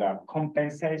implication for the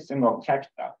compensation of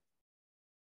capital.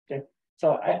 Okay,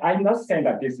 so I'm not saying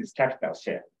that this is capital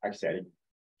share, actually.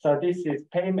 So this is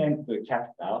payment to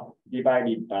capital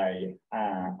divided by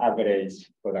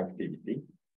average productivity.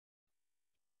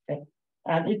 Okay.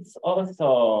 And it's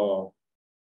also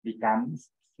becomes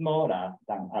smaller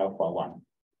than alpha 1.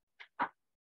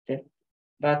 Okay.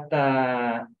 But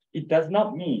it does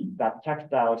not mean that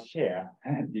capital share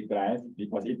declines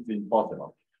because it's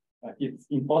impossible. It's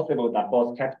impossible that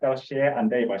both capital share and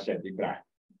labor share decline.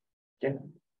 Okay.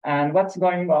 And what's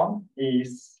going on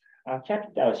is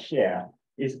capital share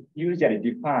is usually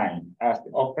defined as the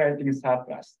operating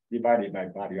surplus divided by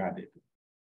value added.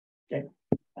 Okay.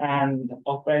 And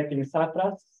operating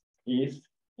surplus is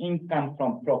income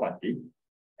from property.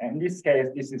 In this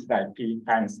case, this is like P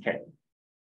times K.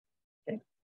 Okay.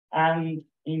 And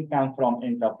income from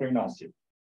entrepreneurship.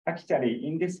 Actually,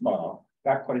 in this model,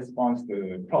 that corresponds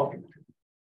to profit.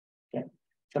 Okay.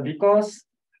 So because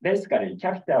basically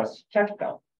capital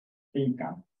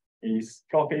income is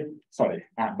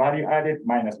value added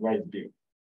minus wage bill.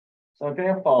 So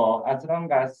therefore, as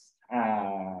long as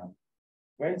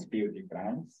wage bill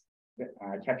declines, the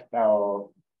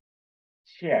capital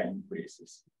share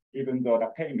increases, even though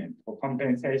the payment for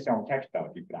compensation of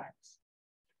capital declines.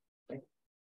 Okay.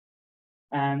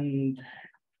 And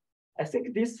I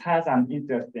think this has an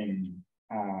interesting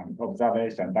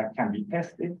observation that can be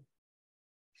tested.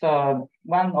 So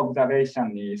one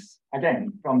observation is,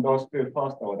 again, from those two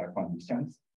first order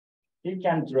conditions, you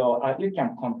can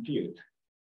compute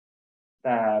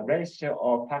the ratio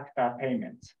of factor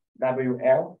payments,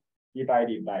 WL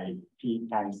divided by P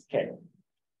times K.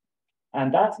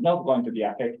 And that's not going to be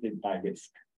affected by risk.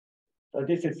 So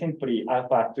this is simply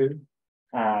alpha 2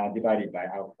 divided by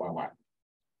alpha 1.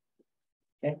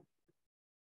 Okay.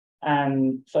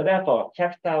 And so therefore,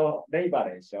 capital labor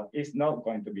ratio is not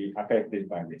going to be affected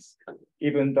by risk,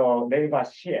 even though labor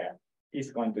share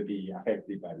is going to be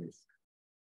affected by risk.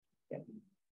 Okay.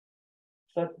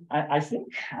 So I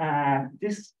think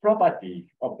this property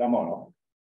of the model,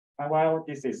 while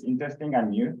this is interesting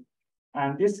and new,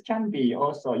 and this can be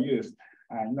also used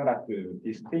in order to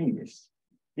distinguish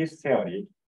this theory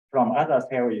from other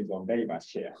theories of labor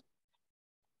share.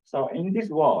 So in this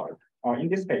world, or in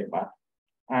this paper,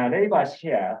 labor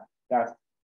share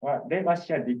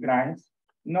declines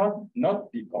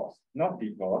not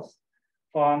because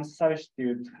firms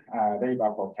substitute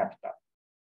labor for capital.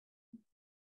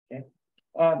 Okay.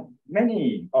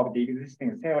 Many of the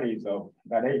existing theories of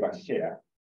the labor share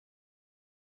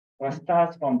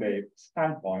starts from the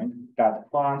standpoint that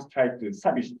firms try to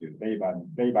substitute labor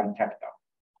and capital.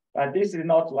 But this is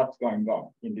not what's going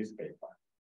on in this paper.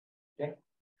 Okay.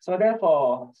 So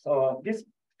therefore, this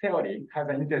theory has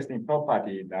an interesting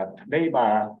property that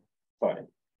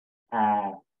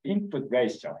input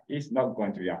ratio is not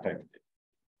going to be affected.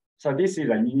 So this is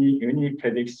a unique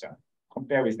prediction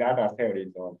compared with the other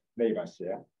theories of labor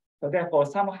share. So therefore,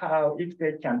 somehow, if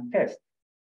they can test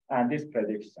this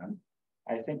prediction,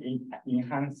 I think it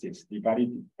enhances the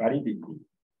validity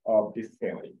of this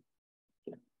theory.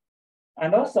 Okay.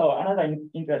 And also another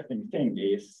interesting thing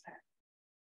is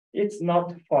it's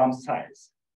not firm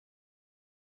size.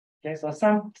 Okay, so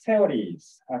some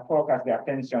theories focus their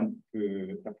attention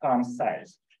to the firm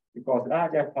size because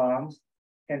larger firms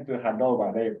tend to have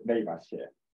lower labor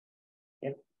share.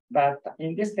 Okay. But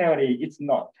in this theory, it's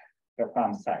not the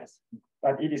firm size,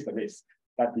 but it is the risk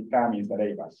that determines the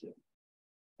labor share.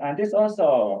 And this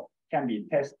also can be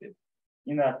tested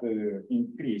in order to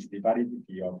increase the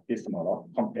validity of this model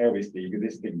compared with the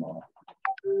existing model.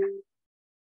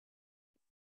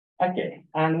 Okay,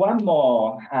 and one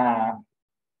more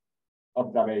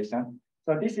observation.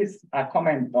 So this is a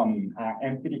comment on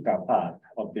empirical part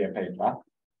of their paper.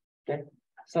 Okay,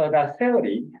 so the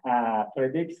theory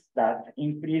predicts that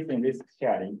increase in risk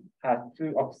sharing has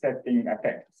two offsetting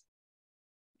effects.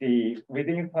 the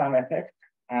within firm effect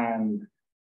and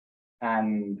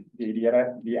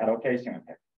the allocation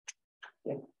effect.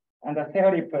 Okay. And the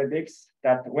theory predicts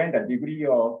that when the degree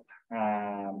of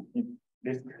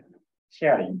risk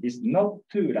sharing is not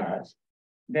too large,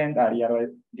 then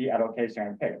the allocation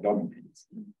effect dominates.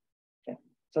 Okay.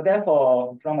 So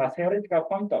therefore, from a theoretical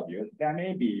point of view, there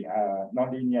may be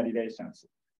nonlinear relations.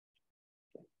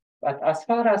 But as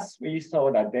far as we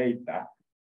saw the data,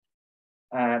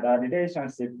 the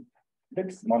relationship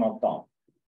looks monotone.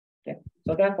 Okay.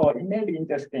 So therefore, it may be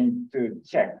interesting to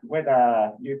check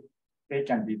whether they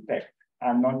can detect a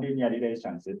nonlinear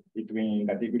relationship between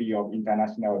the degree of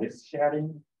international risk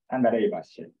sharing and the labor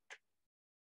share.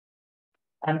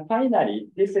 And finally,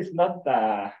 this is not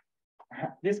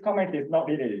this comment is not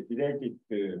really related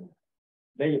to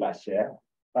labor share,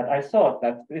 but I thought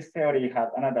that this theory has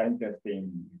another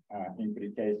interesting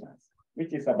implications,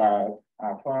 which is about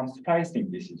firm's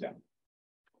pricing decision.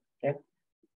 Okay.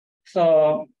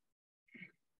 So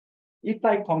if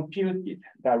I computed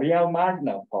the real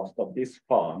marginal cost of this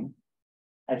firm,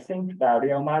 I think the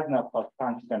real marginal cost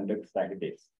function looks like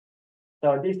this.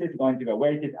 So this is going to be the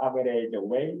weighted average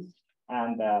wage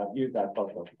and user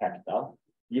cost of capital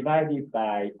divided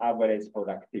by average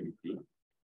productivity.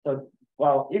 So,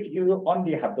 well, if you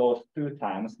only have those two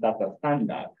terms, that's a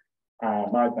standard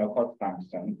marginal cost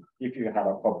function if you have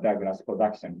a Cobb-Douglas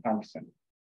production function.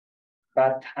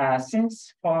 But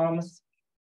since firms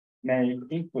make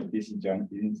input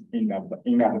decisions in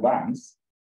advance,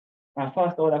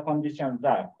 first order conditions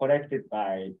are corrected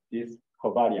by this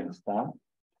covariance term.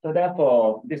 So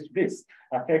therefore, this risk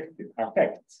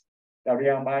affects the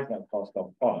real marginal cost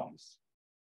of firms.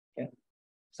 Okay.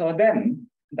 So then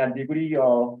the degree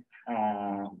of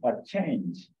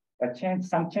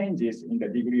some changes in the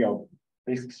degree of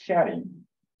risk sharing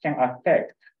can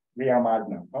affect real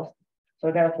marginal cost.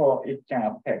 So therefore, it can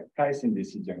affect pricing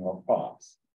decision of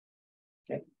firms.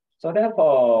 Okay. So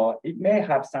therefore, it may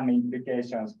have some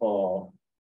implications for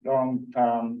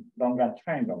longer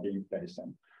trend of the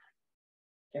inflation.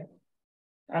 Okay.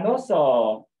 And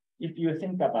also, if you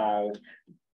think about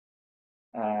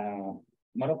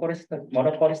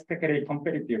monopolistically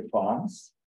competitive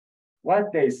firms,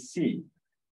 what they see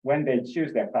when they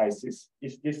choose their prices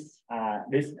is this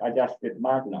risk-adjusted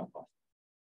marginal cost.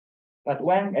 But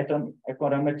when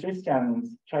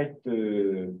econometricians try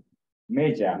to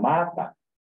measure markup,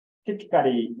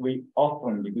 typically we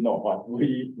often ignore what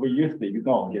we usually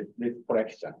ignore this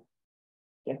correction.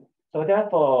 Okay? So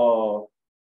therefore,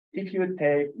 if you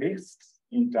take risks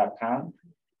into account,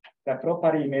 the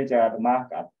properly measured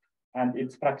markup and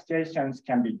its fluctuations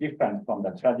can be different from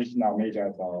the traditional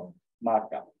measures of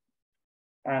markup.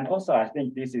 And also, I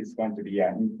think this is going to be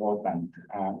an important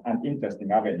and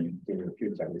interesting avenue to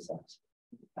future research.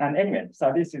 And anyway,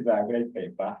 so this is a great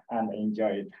paper, and I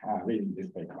enjoyed reading this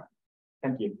paper.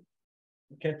 Thank you.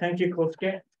 Okay, thank you,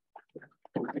 Kosuke.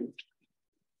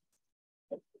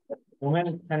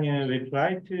 Romain, can you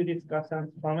reply to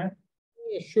Discussant's comment?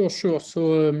 Yeah, sure.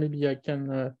 So maybe I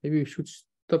can, maybe we should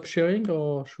stop sharing,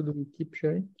 or should we keep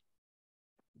sharing?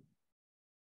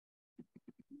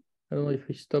 I don't know if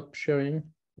we stop sharing.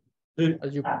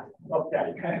 As you...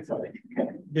 Sorry.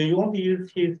 Do you want to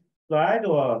use his slide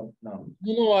or no?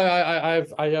 No, I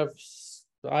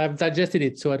have digested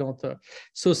it, so I don't.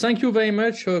 So thank you very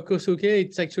much, Kosuke.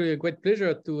 It's actually a great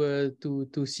pleasure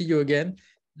to see you again.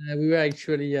 We were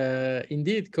actually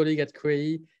indeed colleague at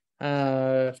Cree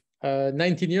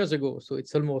 19 years ago, so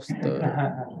it's almost.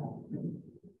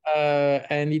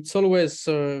 And it's always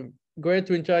great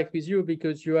to interact with you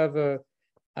because you have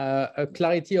a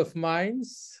clarity of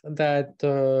minds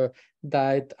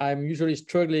that I'm usually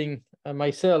struggling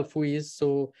myself with.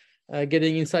 So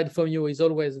getting insight from you is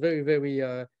always very, very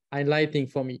enlightening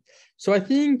for me. So I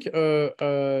think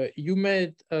you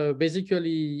made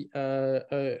basically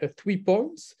 3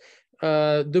 points.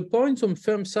 The points on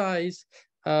firm size,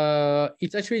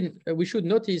 it's actually, we should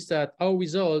notice that our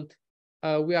result,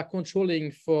 we are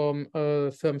controlling from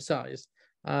firm size.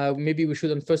 Maybe we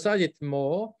should emphasize it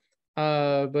more,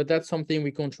 but that's something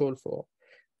we control for.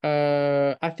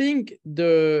 I think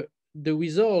the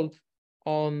result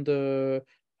on the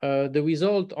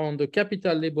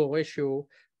capital labor ratio,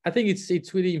 I think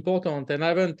it's really important. And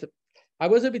I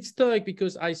was a bit stuck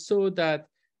because I saw that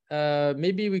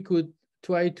maybe we could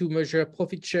try to measure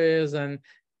profit shares and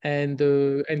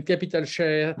capital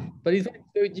share, but it's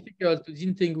very difficult to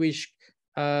distinguish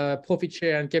profit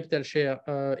share and capital share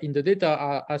in the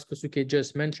data, as Kosuke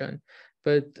just mentioned.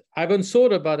 But I haven't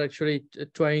thought about actually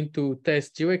trying to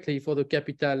test directly for the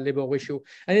capital labor ratio.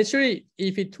 And actually,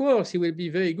 if it works, it will be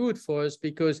very good for us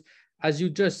because as you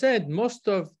just said, most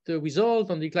of the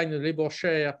result on decline of labor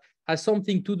share has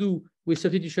something to do with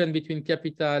substitution between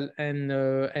capital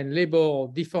and labor, or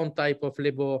different type of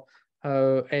labor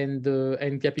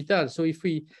and capital. So if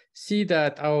we see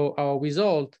that our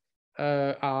result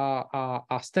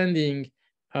are standing,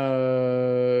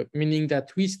 meaning that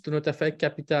TWID do not affect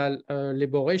capital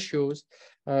labor ratios,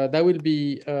 that will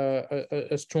be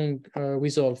a strong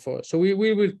result for us. So we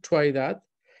will try that.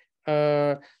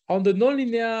 On the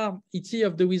nonlinearity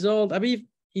of the result, I mean,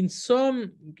 in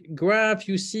some graph,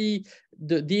 you see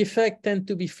the effect tend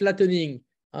to be flattening.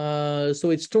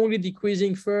 So it's strongly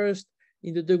decreasing first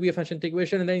in the degree of financial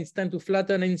integration, and then it's tend to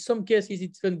flatten. And in some cases,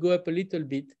 it's going to go up a little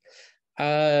bit.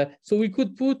 So we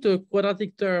could put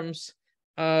quadratic terms,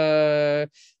 or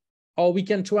we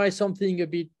can try something a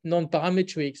bit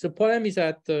non-parametric. The problem is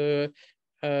that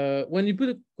when you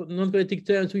put non-quadratic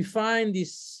terms, we find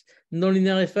this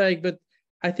nonlinear effect, but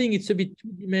I think it's a bit too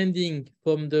demanding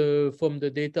from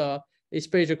the data,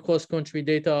 especially cross-country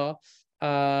data.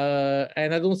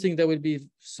 And I don't think that will be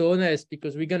so honest,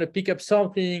 because we're going to pick up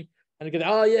something and go,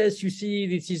 oh, yes, you see,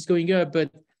 this is going up.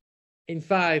 But in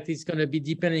fact, it's going to be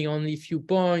depending on a few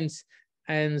points.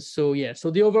 And so, yeah, so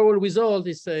the overall result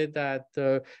is that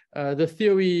the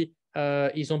theory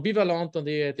is ambivalent on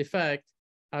the effect.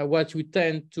 What we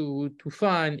tend to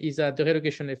find is that the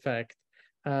relocation effect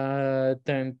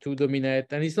tend to dominate.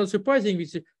 And it's not surprising,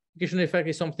 because the relocation effect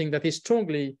is something that is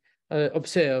strongly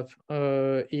observed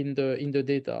in the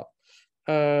data.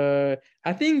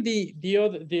 I think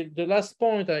the last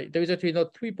point, there is actually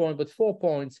not 3 points, but 4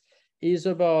 points, is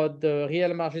about the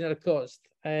real marginal cost.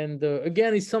 And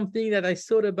again, it's something that I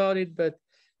thought about it, but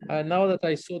now that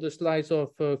I saw the slides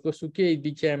of Kosuke,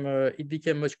 it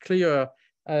became much clearer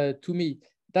to me.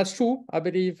 That's true. I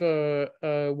believe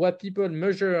what people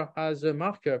measure as a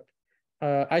markup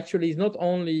actually is not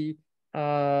only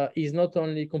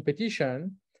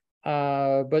competition,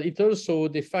 but it also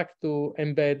de facto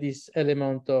embed this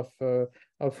element of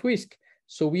risk.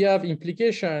 So we have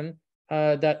implication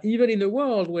that even in a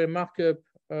world where markup,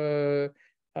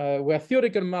 where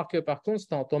theoretical markup are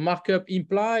constant, or markup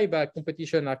implied by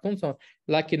competition are constant,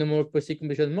 like in the monopolistic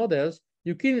competition models,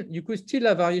 you could still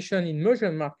have variation in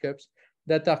measured markups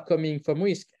that are coming from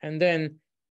risk. And then,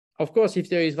 of course, if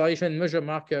there is variation in measured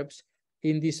markups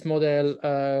in this model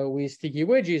with sticky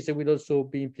wages, there will also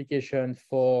be implication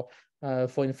for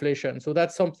inflation. So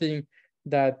that's something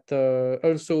that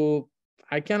also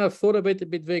I kind of thought about a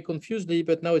bit very confusedly,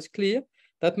 but now it's clear.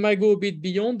 That might go a bit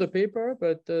beyond the paper,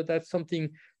 but that's something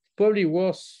probably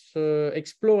worth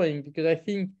exploring, because I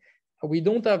think we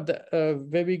don't have the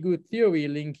very good theory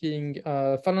linking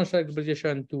financial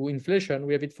globalization to inflation.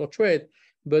 We have it for trade,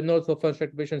 but not for financial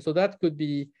globalization. So that could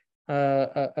be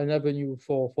an avenue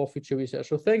for future research.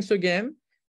 So thanks again.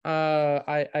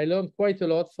 I learned quite a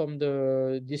lot from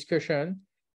the discussion,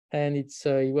 and it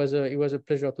was a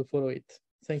pleasure to follow it.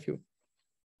 Thank you.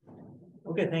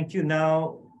 Okay, thank you.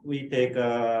 Now we take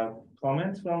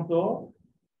comments from floor.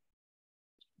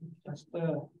 Just,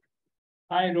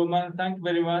 hi, Roman. Thank you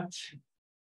very much.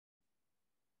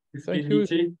 Thank you.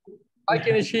 Hi,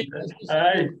 Kenichi.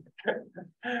 Hi.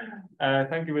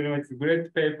 Thank you very much.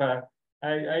 Great paper.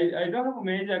 I don't have a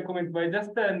major comment, but I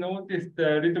just noticed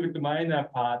a little bit minor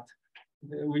part,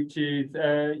 which is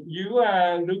you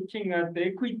are looking at the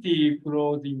equity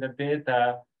flows in the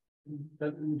data,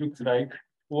 that looks like,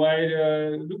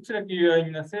 while looks like you are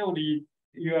in a theory,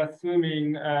 you are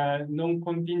assuming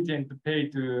non-contingent pay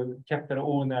to capital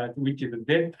owners, which is a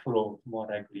debt flow more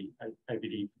likely, I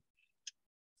believe.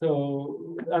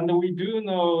 So, and we do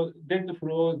know debt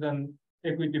flows and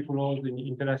equity flows in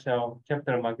international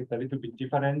capital markets are a little bit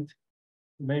different.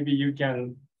 Maybe you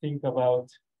can think about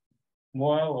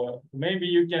more, or maybe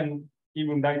you can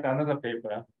even write another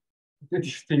paper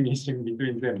distinguishing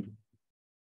between them.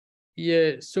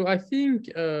 Yeah, so I think,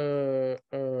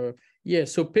 yeah,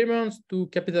 so payments to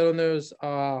capital owners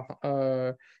are,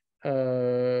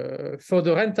 for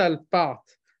the rental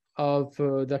part of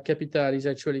the capital is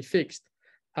actually fixed.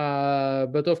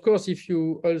 But of course, if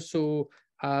you also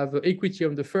have equity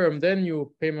of the firm, then your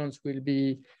payments will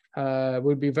be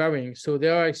varying. So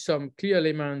there are some clear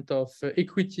element of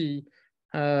equity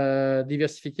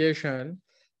diversification.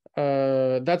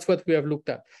 That's what we have looked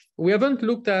at. We haven't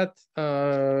looked at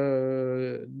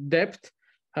debt,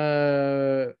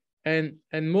 and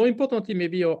more importantly,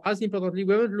 maybe, or as importantly,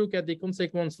 we haven't looked at the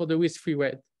consequence for the risk-free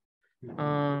rate.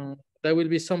 That will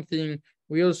be something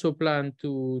we also plan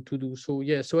to do. So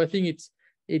yeah, so I think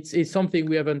it's something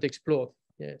we haven't explored.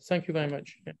 Yeah, thank you very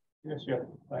much. Yeah. Yes, sure.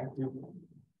 Thank you.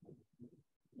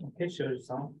 Okay, sure,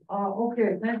 Sam.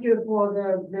 Okay, thank you for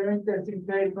the very interesting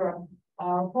paper.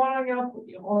 following up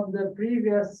on the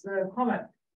previous comment,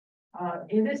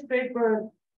 in this paper,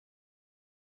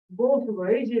 both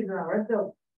wages and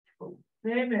rental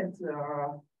payments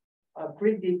are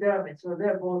predetermined, so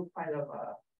they're both kind of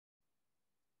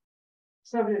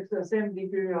subject to the same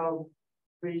degree of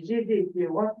rigidity.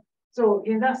 So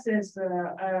in that sense,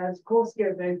 as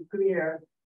Kosuke made clear,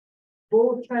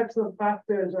 both types of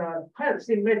factors are kind of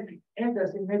symmetric,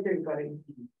 symmetrically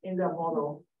in the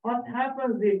model. What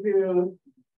happens if you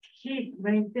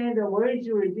maintain the wage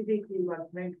rigidity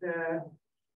but make the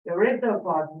rental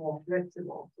part more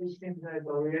flexible, which seems like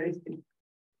a realistic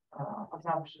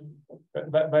assumption.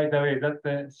 But by the way,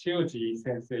 that's Shioji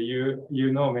sensei,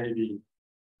 you know maybe.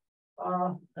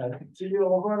 Do you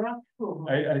overlap?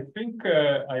 I think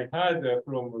I heard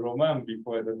from Roman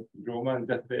before that Roman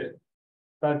just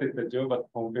started the job at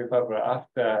Pompey Faber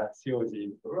after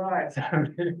Shioji. Right.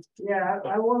 Yeah,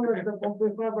 I wondered the Pompey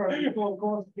Faber before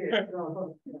Kosuke.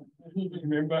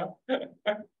 Remember?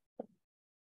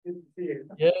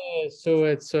 Yeah, so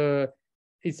it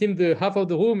seems the half of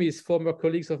the room is former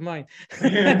colleagues of mine.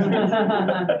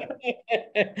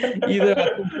 Either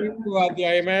at the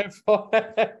IMF or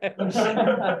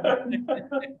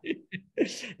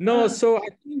no, so I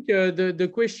think the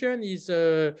question is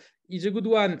a good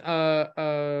one,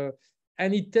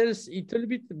 and it a little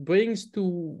bit brings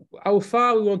to how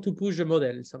far we want to push the model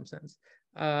in some sense.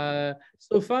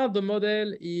 So far, the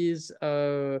model is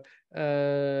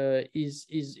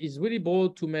really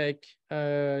broad to make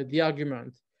the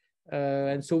argument,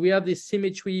 and so we have this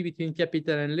symmetry between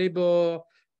capital and labor.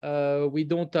 We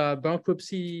don't have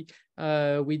bankruptcy.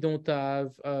 We don't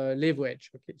have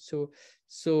leverage. Okay, so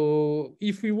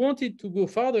if we wanted to go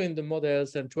further in the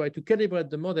models and try to calibrate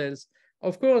the models,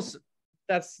 of course,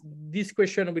 this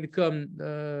question will come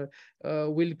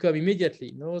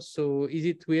immediately. No, so is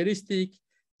it realistic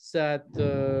that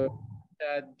the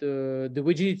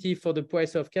rigidity for the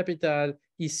price of capital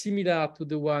is similar to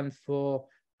the one for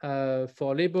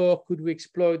labor? Could we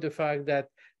exploit the fact that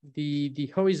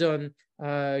the horizon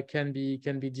can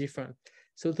be different?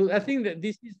 So I think that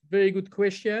this is a very good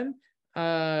question.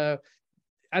 I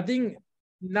think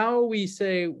now we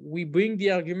say we bring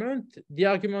the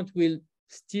argument will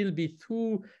still be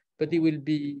true, but it will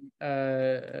be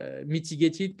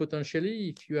mitigated potentially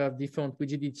if you have different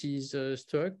rigidities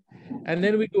struck. And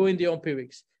then we go in the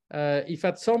empirics. If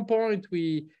at some point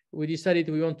we decided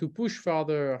we want to push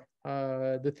further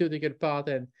the theoretical part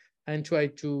and try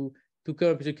to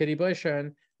come up with a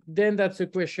calibration, then that's a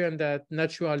question that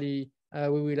naturally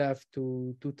we will have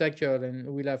to tackle, and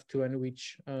we'll have to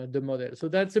enrich the model. So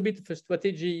that's a bit of a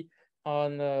strategy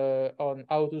on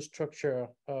how to structure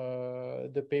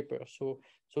the paper. So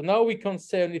now we can't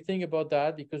say anything about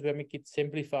that because we make it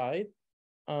simplified.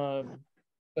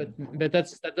 But that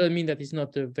doesn't mean that it's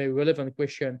not a very relevant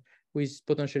question with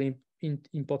potentially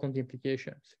important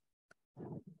implications.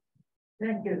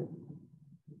 Thank you.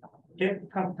 Yeah,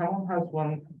 someone has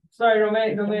one. Sorry,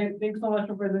 Romain, thanks so much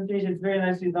for presentation. It's very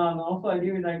nicely done. Also, I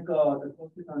really like the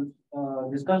Kosuke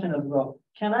discussion as well.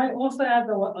 Can I also add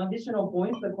the additional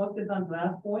points, the Kosuke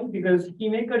last point, because he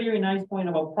made a really nice point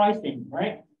about pricing,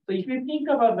 right? So if you think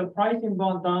about the pricing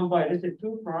done by, let's say,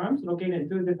 two firms located in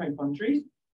two different countries,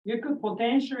 you could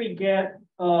potentially get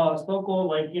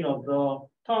so-called like, the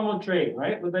terminal trade,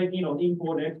 right? With like,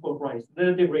 import export price,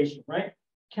 relative ratio, right?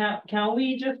 Can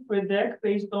we just predict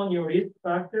based on your risk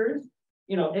factors,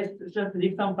 it's just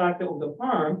the some factor of the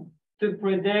firm to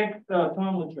predict the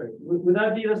terminal trade? Would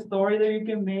that be the story that you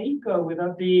can make? Would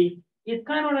that be, it's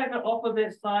kind of like an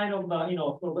opposite side of the,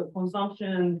 sort of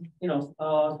consumption,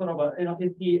 sort of a,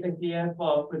 SDF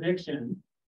prediction,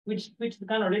 which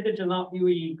kind of literature not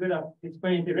really good at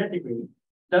explaining theoretically,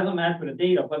 doesn't match with the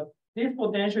data, but this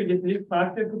risk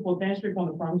factor could potentially from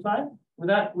the firm side.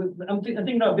 I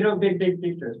think a bit of big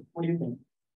picture. What do you think?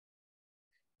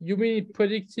 You mean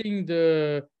predicting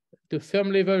the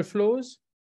firm level flows?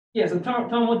 Yes, the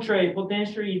terminal trade,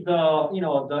 potentially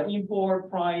the import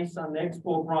price and the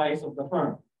export price of the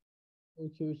firm.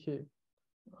 Okay.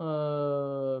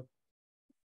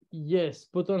 Yes,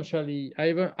 potentially.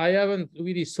 I haven't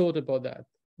really thought about that.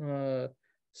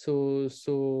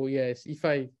 So yes, if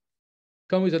I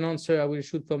come with an answer, I will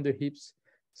shoot from the hips.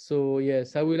 So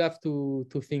yes, I will have to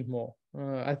think more.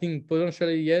 I think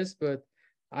potentially yes, but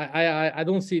I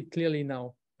don't see it clearly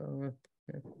now. Yeah.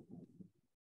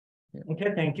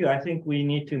 Okay, thank you. I think we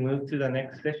need to move to the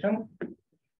next session.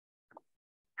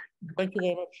 Thank you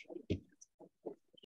very much.